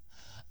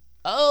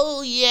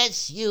 Oh,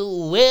 yes, you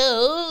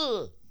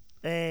will.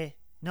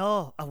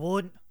 No, I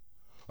won't.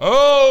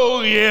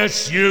 Oh,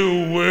 yes,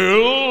 you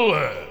will.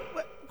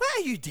 What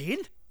are you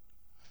doing?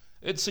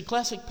 It's a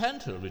classic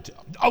Panther.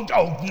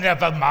 Oh,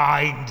 never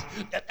mind.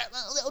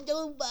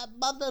 No,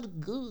 Mother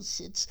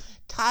Goose, it's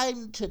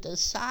time to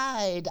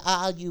decide.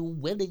 Are you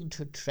willing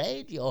to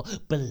trade your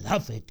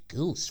beloved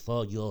goose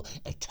for your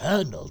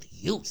eternal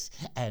youth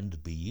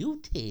and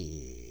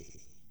beauty?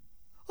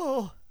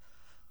 Oh,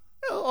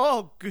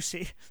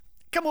 Goosey,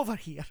 come over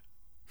here.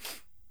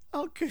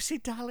 Oh, Goosey,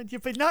 darling,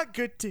 you've been that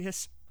good to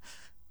us.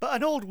 But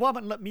an old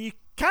woman like me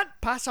can't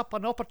pass up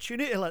an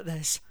opportunity like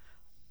this.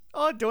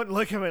 Oh, don't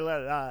look at me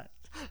like that.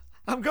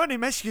 I'm going to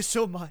miss you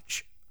so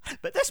much.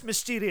 But this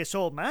mysterious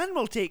old man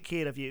will take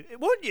care of you,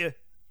 won't you?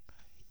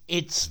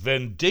 It's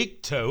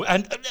Vindicto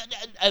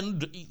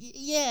and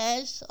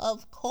Yes,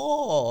 of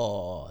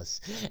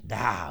course.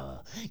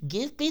 Now,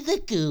 give me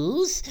the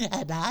goose,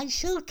 and I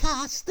shall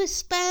cast the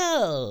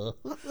spell.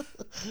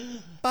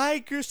 Bye,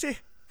 Goosey.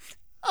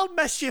 I'll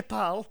miss you,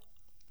 pal.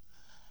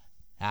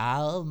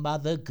 Now,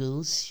 Mother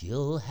Goose,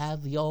 you'll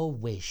have your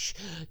wish.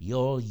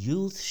 Your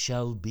youth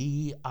shall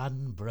be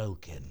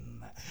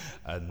unbroken.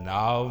 And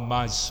now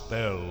my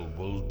spell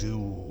will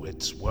do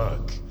its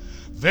work.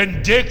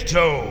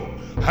 Vindicto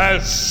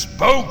has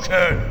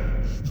spoken!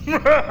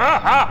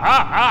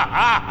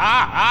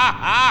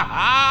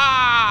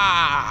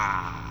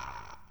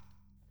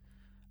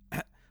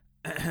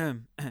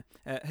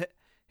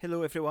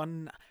 Hello,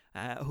 everyone.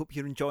 I hope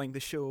you're enjoying the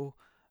show.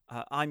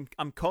 I'm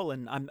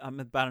Colin. I'm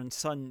the Baron's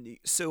son.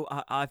 So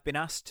I've been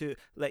asked to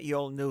let you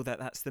all know that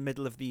that's the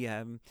middle of the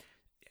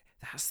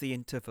that's the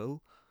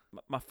interval.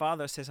 My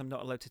father says I'm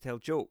not allowed to tell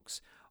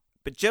jokes,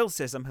 but Jill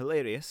says I'm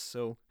hilarious.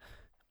 So,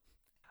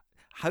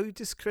 how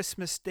does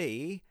Christmas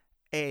Day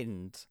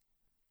end?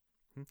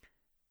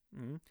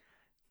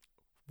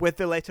 With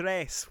the letter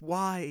S.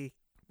 Why?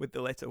 With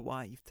the letter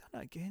Y. You've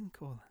done it again,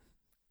 Colin.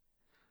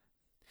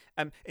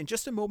 In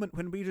just a moment,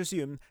 when we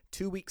resume,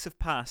 2 weeks have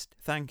passed.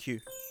 Thank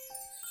you.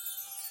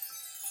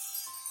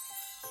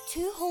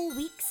 2 whole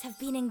weeks have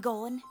been and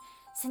gone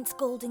since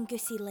Golden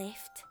Goosey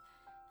left,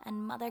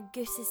 and Mother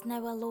Goose is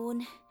now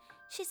alone.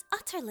 She's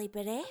utterly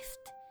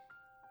bereft.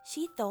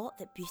 She thought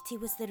that beauty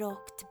was the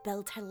rock to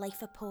build her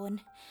life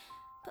upon,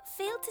 but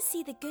failed to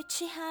see the good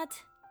she had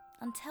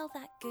until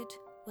that good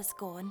was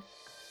gone.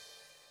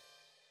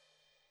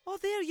 Oh,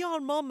 there you are,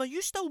 Mum. Are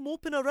you still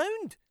moping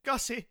around?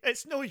 Gussie,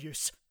 it's no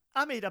use.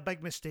 I made a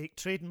big mistake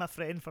trading my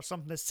friend for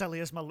something as silly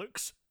as my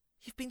looks.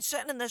 You've been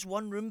sitting in this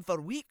one room for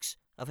weeks.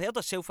 I've heard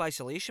of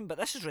self-isolation, but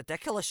this is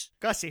ridiculous.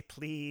 Gussie,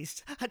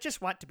 please. I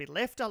just want to be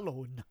left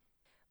alone.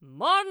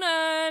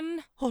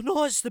 Morning! Oh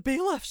no, it's the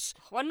bailiffs.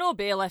 We're no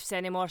bailiffs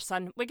anymore,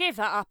 son. We gave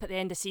that up at the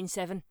end of scene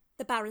 7.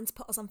 The Baron's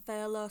put us on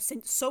furlough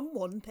since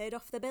someone paid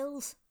off the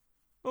bills.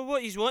 Well,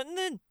 what he's wanting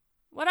then?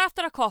 We're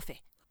after a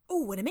coffee.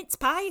 Oh, and a mince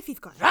pie if you've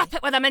got it. Wrap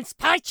it with a mince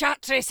pie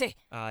chat, Tracy.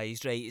 Ah,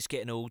 he's right, it's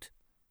getting old.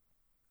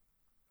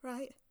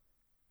 Right.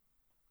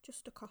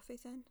 Just a coffee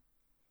then.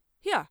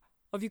 Here,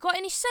 have you got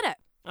any syrup?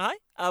 Aye,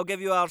 I'll give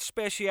you our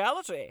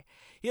speciality.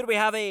 Here we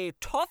have a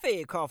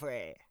toffee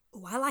coffee.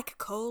 Oh, I like a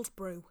cold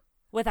brew.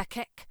 With a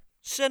kick.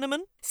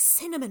 Cinnamon?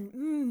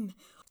 Cinnamon,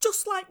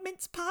 just like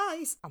mince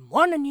pies. I'm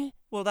warning you.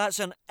 Well,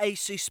 that's an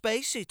icy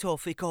spicy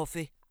toffee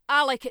coffee.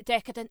 I like it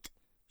decadent.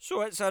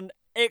 So it's an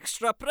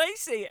extra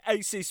pricey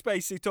icy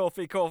spicy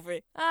toffee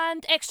coffee.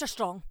 And extra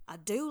strong. I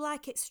do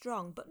like it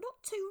strong, but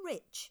not too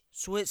rich.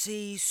 So it's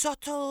a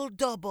subtle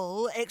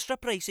double extra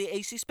pricey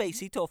icy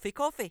spicy toffee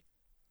coffee.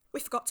 We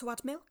forgot to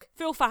add milk.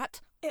 Full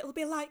fat. It'll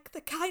be like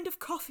the kind of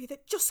coffee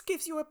that just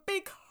gives you a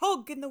big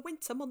hug in the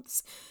winter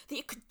months that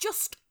you could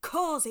just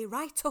cosy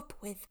right up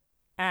with.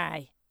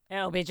 Aye,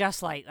 it'll be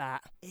just like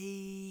that.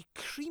 A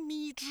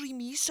creamy,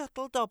 dreamy,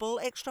 subtle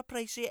double extra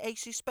pricey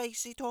icy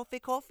spicy toffee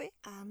coffee.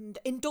 And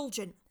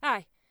indulgent.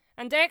 Aye,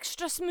 and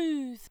extra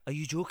smooth. Are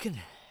you joking?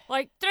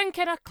 Like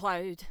drinking a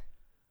cloud.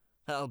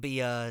 That'll be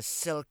a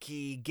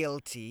silky,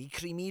 guilty,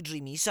 creamy,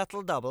 dreamy,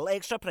 subtle double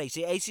extra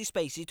pricey icy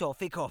spicy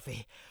toffee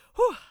coffee.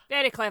 Whew.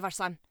 Very clever,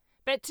 son.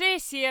 But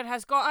Trace here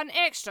has got an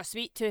extra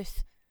sweet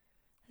tooth.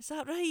 Is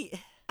that right?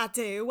 I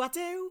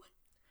do.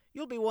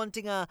 You'll be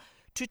wanting a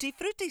tutti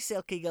frutti,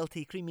 silky,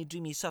 guilty, creamy,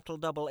 dreamy, subtle,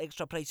 double,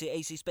 extra pricey,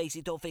 icy,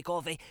 spicy toffee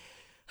coffee.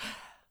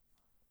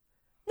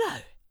 Now,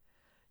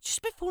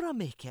 just before I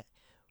make it,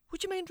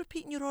 would you mind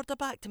repeating your order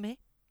back to me?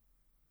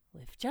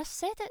 We've just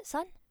said it,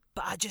 son.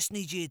 But I just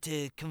need you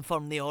to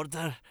confirm the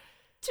order.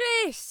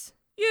 Trace,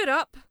 you're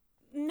up.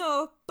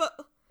 No, but...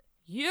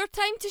 Your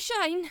time to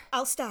shine.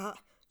 I'll start.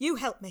 You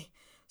help me.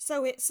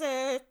 So it's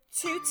a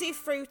tutti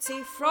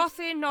frutti,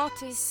 frothy,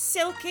 naughty,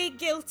 silky,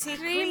 guilty,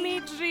 creamy,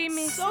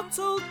 dreamy,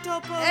 subtle,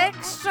 double,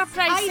 extra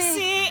pricey.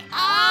 Icy.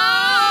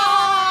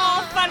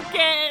 Oh,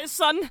 forget it,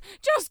 son.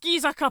 Just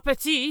gives a cup of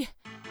tea.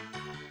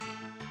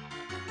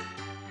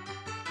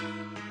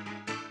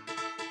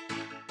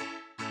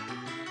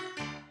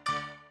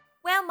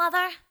 Well,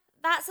 Mother,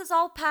 that's us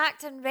all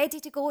packed and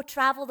ready to go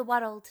travel the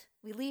world.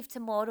 We leave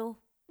tomorrow.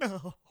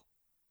 Oh.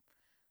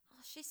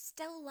 She's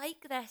still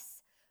like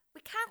this.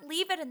 We can't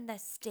leave her in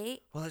this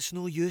state. Well, it's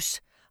no use.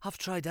 I've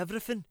tried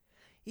everything.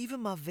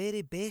 Even my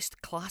very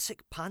best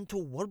classic panto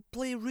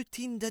wordplay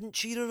routine didn't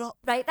cheer her up.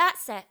 Right,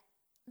 that's it.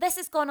 This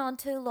has gone on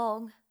too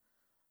long.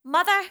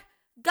 Mother,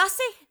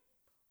 Gussie,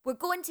 we're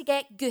going to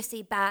get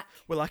Goosey back.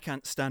 Well, I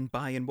can't stand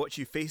by and watch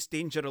you face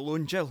danger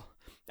alone, Jill.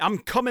 I'm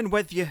coming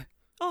with you.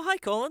 Oh, hi,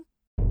 Colin.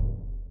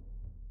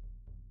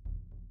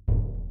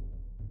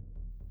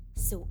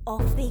 So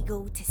off they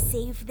go to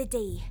save the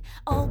day,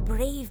 all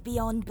brave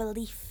beyond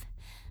belief.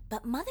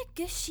 But Mother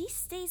Goose, she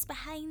stays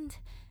behind,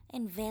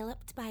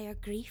 enveloped by her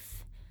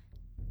grief.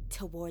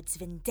 Towards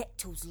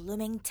Vindicto's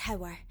looming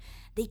tower,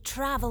 they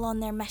travel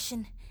on their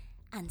mission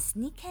and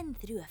sneak in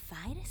through a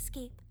fire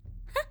escape.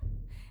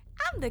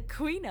 I'm the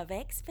queen of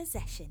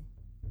exposition.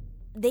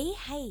 They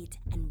hide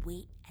and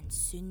wait and and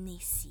soon they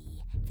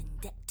see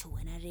Vindicto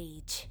in a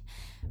rage,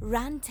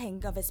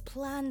 ranting of his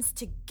plans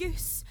to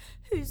Goose,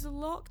 who's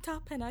locked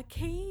up in a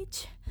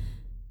cage.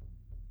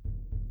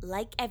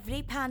 Like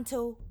every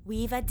panto,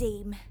 we've a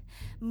dame,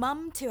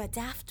 mum to a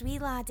daft wee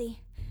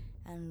laddie,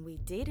 and we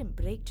daren't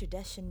break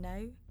tradition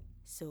now,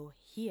 so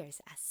here's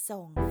a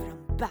song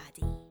from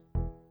Baddie.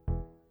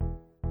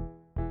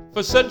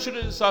 For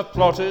centuries I've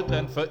plotted,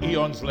 and for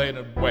eons lain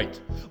in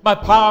wait. My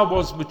power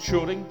was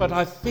maturing, but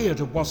I feared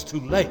it was too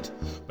late.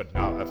 But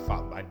now I've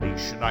found my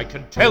niche, and I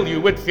can tell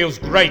you it feels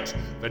great.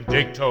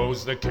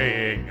 Vindicto's the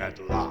king at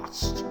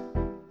last.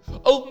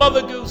 Old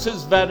Mother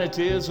Goose's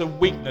vanity is a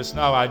weakness,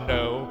 now I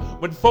know.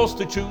 When forced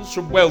to choose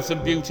from wealth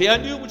and beauty, I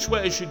knew which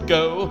way she'd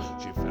go.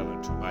 She fell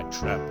into my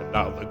trap, and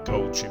now the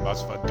gold she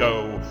must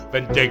forgo.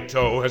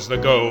 Vindicto has the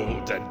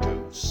golden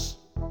goose.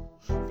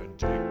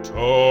 Vindicto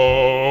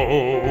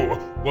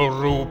will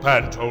rule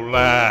Panto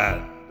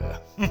land.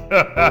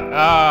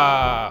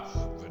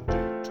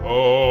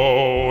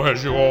 Vindicto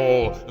has you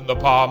all in the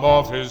palm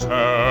of his hand.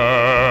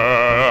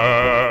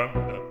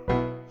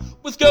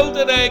 With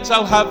golden eggs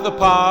I'll have the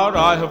power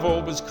I have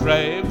always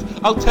craved.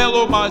 I'll tell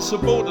all my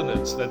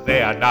subordinates that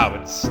they are now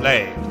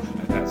enslaved.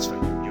 And as for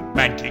you, you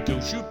manky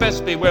goose, you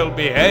best be well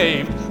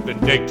behaved.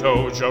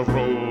 Vindicto shall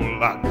rule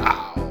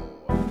now.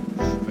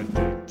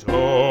 Vindicto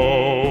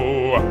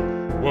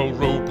will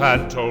rule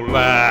Panto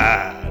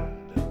land.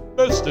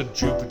 Most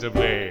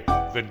indubitably,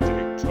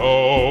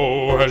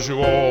 Vindicto has you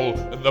all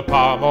in the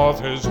palm of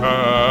his hand.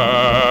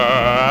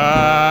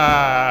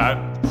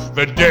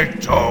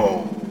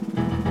 Vindicto!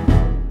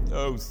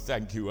 Oh,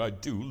 thank you. I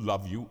do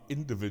love you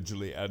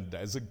individually and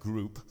as a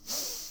group.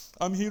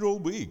 I'm here all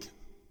week.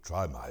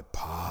 Try my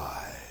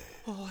pie.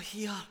 Oh,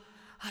 here.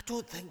 I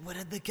don't think we're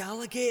in the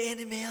Gallagate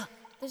anymore.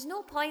 There's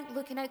no point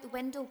looking out the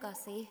window,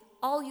 Gussie.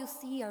 All you'll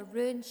see are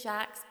ruined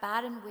shacks,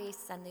 barren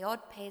wastes, and the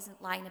odd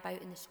peasant lying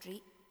about in the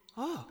street.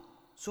 Oh,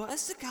 so it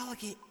is the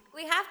Gallagate.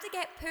 We have to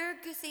get poor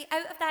Gussie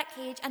out of that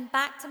cage and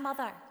back to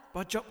Mother.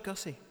 Budge up,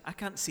 Gussie. I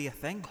can't see a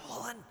thing.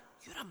 Colin,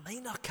 you're a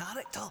minor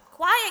character.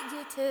 Quiet,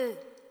 you two.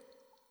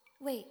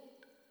 Wait,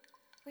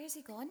 where's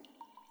he gone?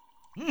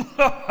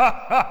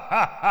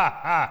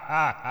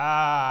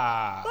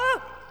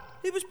 Ah,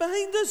 he was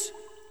behind us.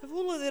 If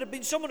only there had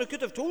been someone who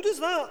could have told us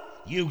that.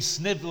 You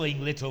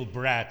snivelling little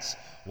brats,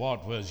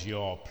 what was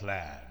your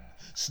plan?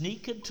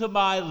 Sneak into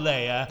my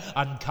lair,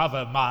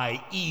 uncover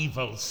my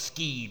evil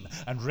scheme,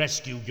 and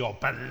rescue your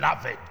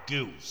beloved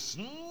goose.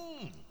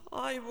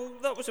 Aye, well,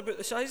 that was about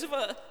the size of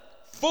it.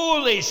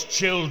 Foolish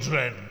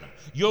children!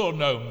 You're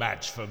no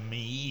match for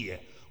me.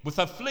 With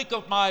a flick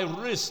of my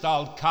wrist,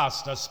 I'll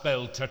cast a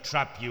spell to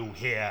trap you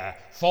here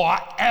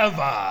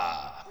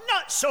forever.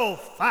 Not so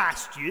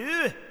fast,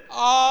 you.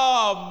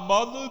 Ah,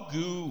 Mother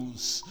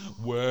Goose.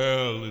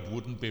 Well, it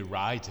wouldn't be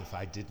right if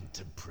I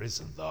didn't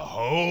imprison the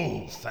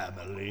whole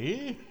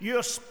family.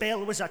 Your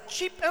spell was a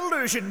cheap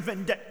illusion,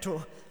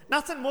 Vindicto.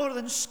 Nothing more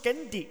than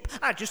skin deep.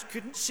 I just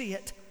couldn't see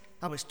it.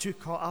 I was too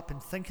caught up in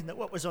thinking that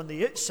what was on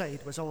the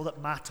outside was all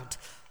that mattered.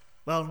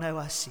 Well, now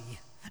I see.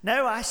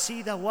 Now I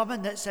see the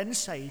woman that's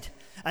inside.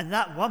 And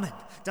that woman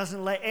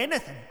doesn't let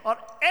anything or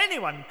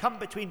anyone come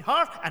between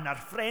her and her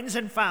friends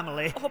and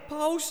family. Oh,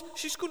 pals,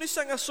 she's going to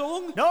sing a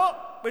song. No,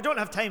 we don't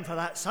have time for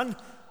that, son.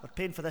 We're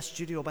paying for this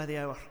studio by the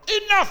hour.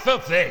 Enough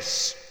of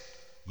this!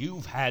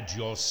 You've had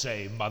your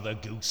say, Mother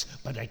Goose,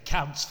 but it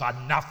counts for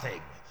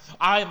nothing.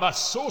 I'm a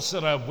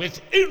sorcerer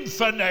with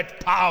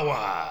infinite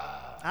power.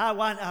 I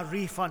want a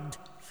refund.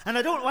 And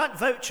I don't want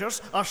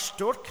vouchers or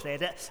store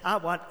credit. I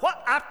want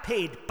what I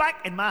paid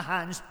back in my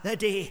hands the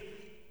day.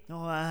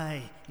 Oh,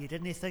 aye, you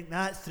didn't think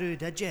that through,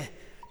 did you?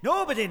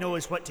 Nobody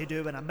knows what to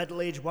do when a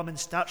middle-aged woman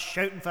starts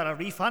shouting for a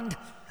refund.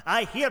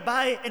 I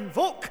hereby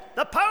invoke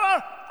the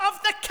power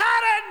of the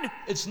Karen!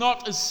 It's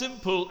not as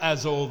simple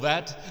as all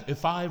that.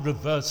 If I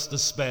reverse the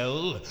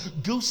spell,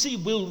 Goosey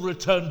will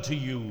return to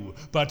you,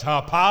 but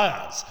her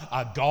powers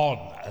are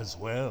gone as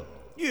well.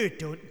 You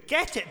don't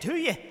get it, do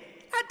you?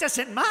 That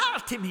doesn't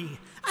matter to me.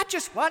 I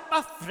just want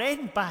my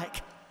friend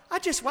back. I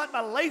just want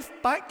my life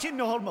back to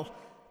normal.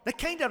 The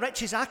kind of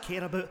riches I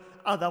care about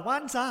are the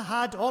ones I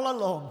had all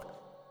along.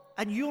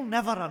 And you'll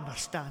never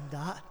understand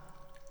that.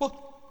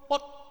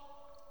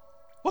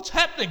 What's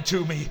happening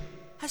to me?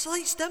 His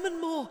light's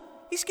dimming more.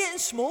 He's getting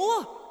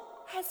smaller.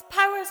 His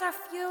powers are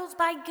fueled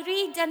by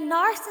greed and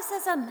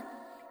narcissism.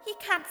 He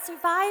can't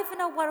survive in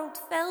a world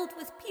filled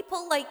with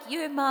people like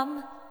you,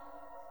 Mum.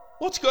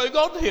 What's going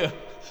on here?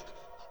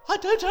 I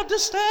don't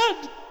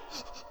understand.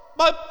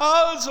 My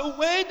powers are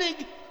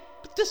waning.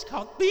 But this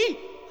can't be.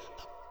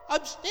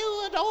 I'm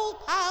still an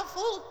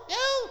all-powerful...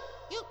 No,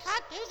 you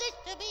can't do this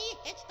to me.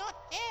 It's not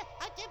fair.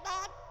 I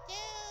demand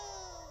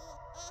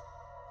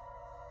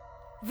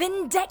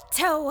you.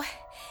 Vindicto!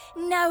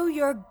 Now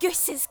your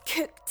goose is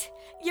cooked.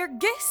 Your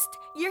goose,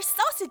 your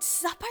sausage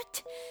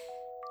suppered.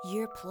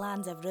 Your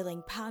plans of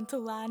ruling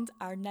Pantoland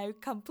are now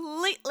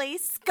completely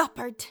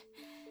scuppered.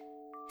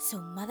 So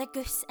Mother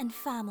Goose and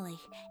family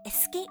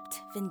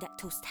escaped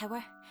Vindicto's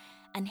tower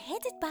and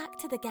headed back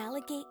to the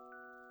Gallagate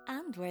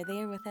and were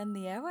there within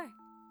the hour.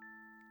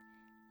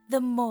 The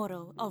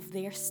moral of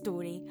their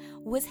story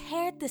was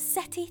heard the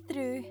city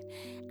through,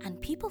 and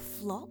people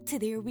flocked to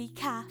their wee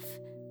calf,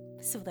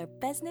 so their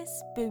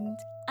business boomed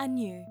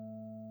anew.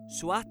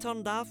 So I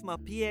turned off my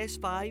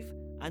PS5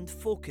 and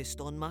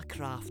focused on my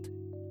craft.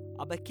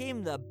 I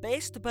became the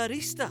best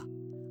barista,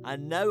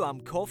 and now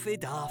I'm coffee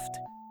daft.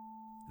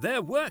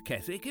 Their work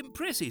ethic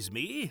impresses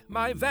me,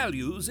 my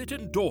values it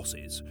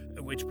endorses,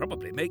 which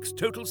probably makes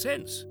total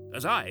sense,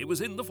 as I was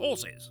in the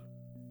forces.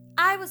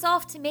 I was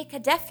off to make a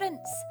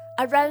difference,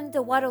 around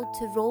the world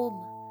to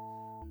roam.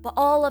 But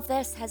all of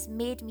this has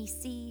made me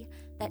see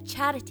that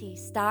charity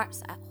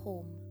starts at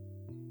home.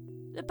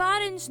 The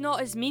Baron's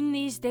not as mean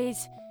these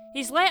days.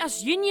 He's let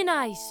us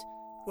unionise.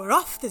 We're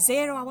off the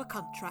 0-hour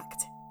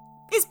contract.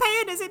 He's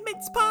paying us in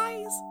mince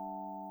pies.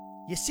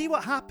 You see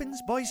what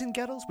happens, boys and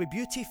girls, with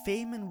beauty,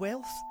 fame and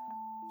wealth?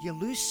 You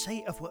lose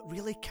sight of what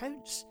really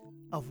counts,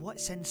 of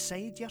what's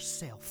inside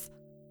yourself.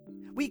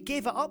 We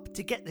gave it up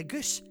to get the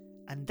goose,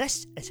 and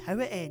this is how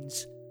it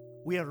ends.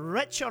 We're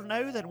richer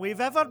now than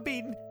we've ever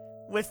been,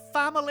 with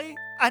family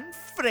and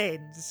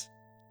friends.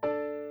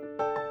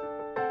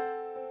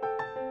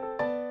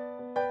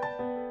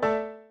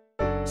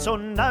 So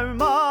now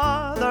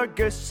Mother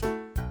Goose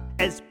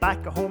is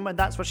back at home, and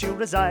that's where she'll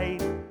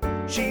reside.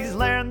 She's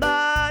learned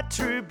that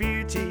true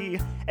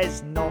beauty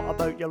is not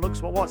about your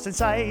looks but what's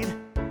inside.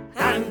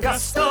 And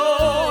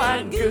Gusto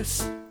and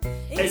Goose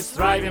is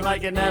thriving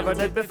like it never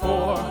did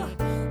before.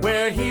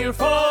 We're here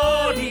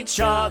for each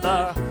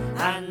other,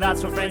 and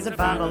that's what friends and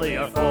family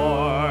are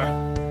for.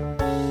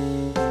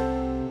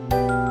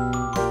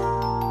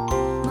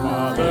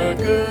 Mother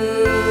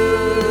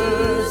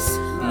Goose,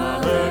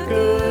 Mother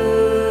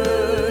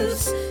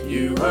Goose,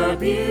 you were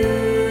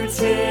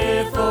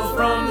beautiful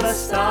from the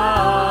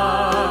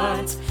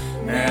start.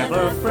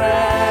 Never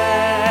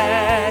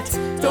fret,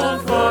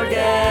 don't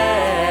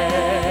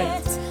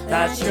forget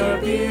that your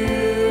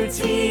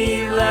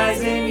beauty lies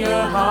in your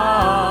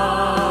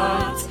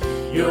heart,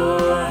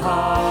 your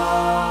heart.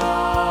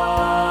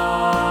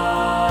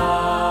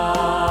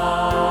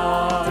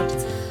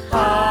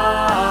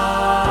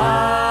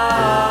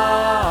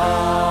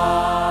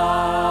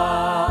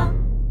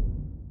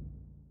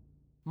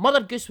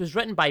 Mother Goose was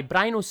written by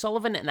Brian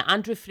O'Sullivan and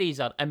Andrew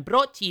Fraser and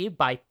brought to you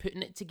by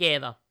Putting It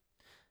Together.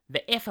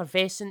 The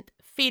effervescent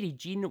Fairy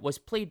Jean was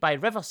played by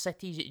River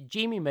City's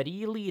Jamie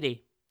Marie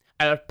Leary.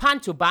 Our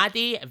Panto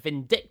Baddie,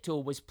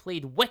 Vindicto, was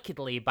played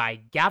wickedly by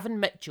Gavin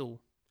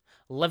Mitchell.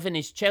 Living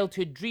his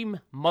childhood dream,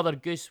 Mother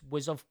Goose,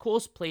 was of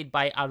course played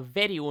by our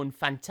very own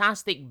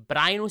fantastic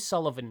Brian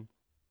O'Sullivan.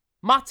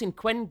 Martin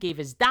Quinn gave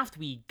his daft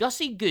wee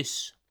Gussie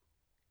Goose.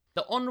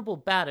 The Honourable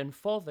Baron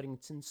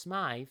Fotherington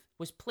Smythe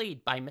was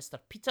played by Mr.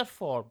 Peter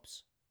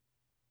Forbes.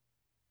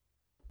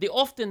 The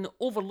often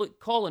overlooked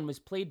Colin was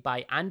played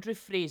by Andrew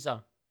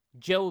Fraser.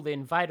 Jill, the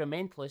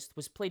environmentalist,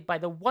 was played by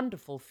the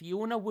wonderful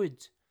Fiona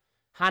Wood.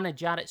 Hannah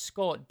Jarrett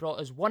Scott brought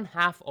us one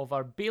half of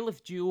our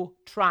bailiff duo,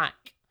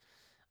 Track.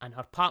 And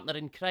her partner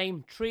in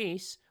crime,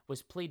 Trace,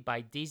 was played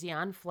by Daisy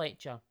Ann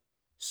Fletcher.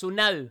 So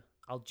now,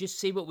 I'll just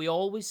say what we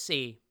always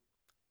say.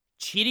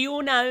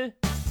 Cheerio now!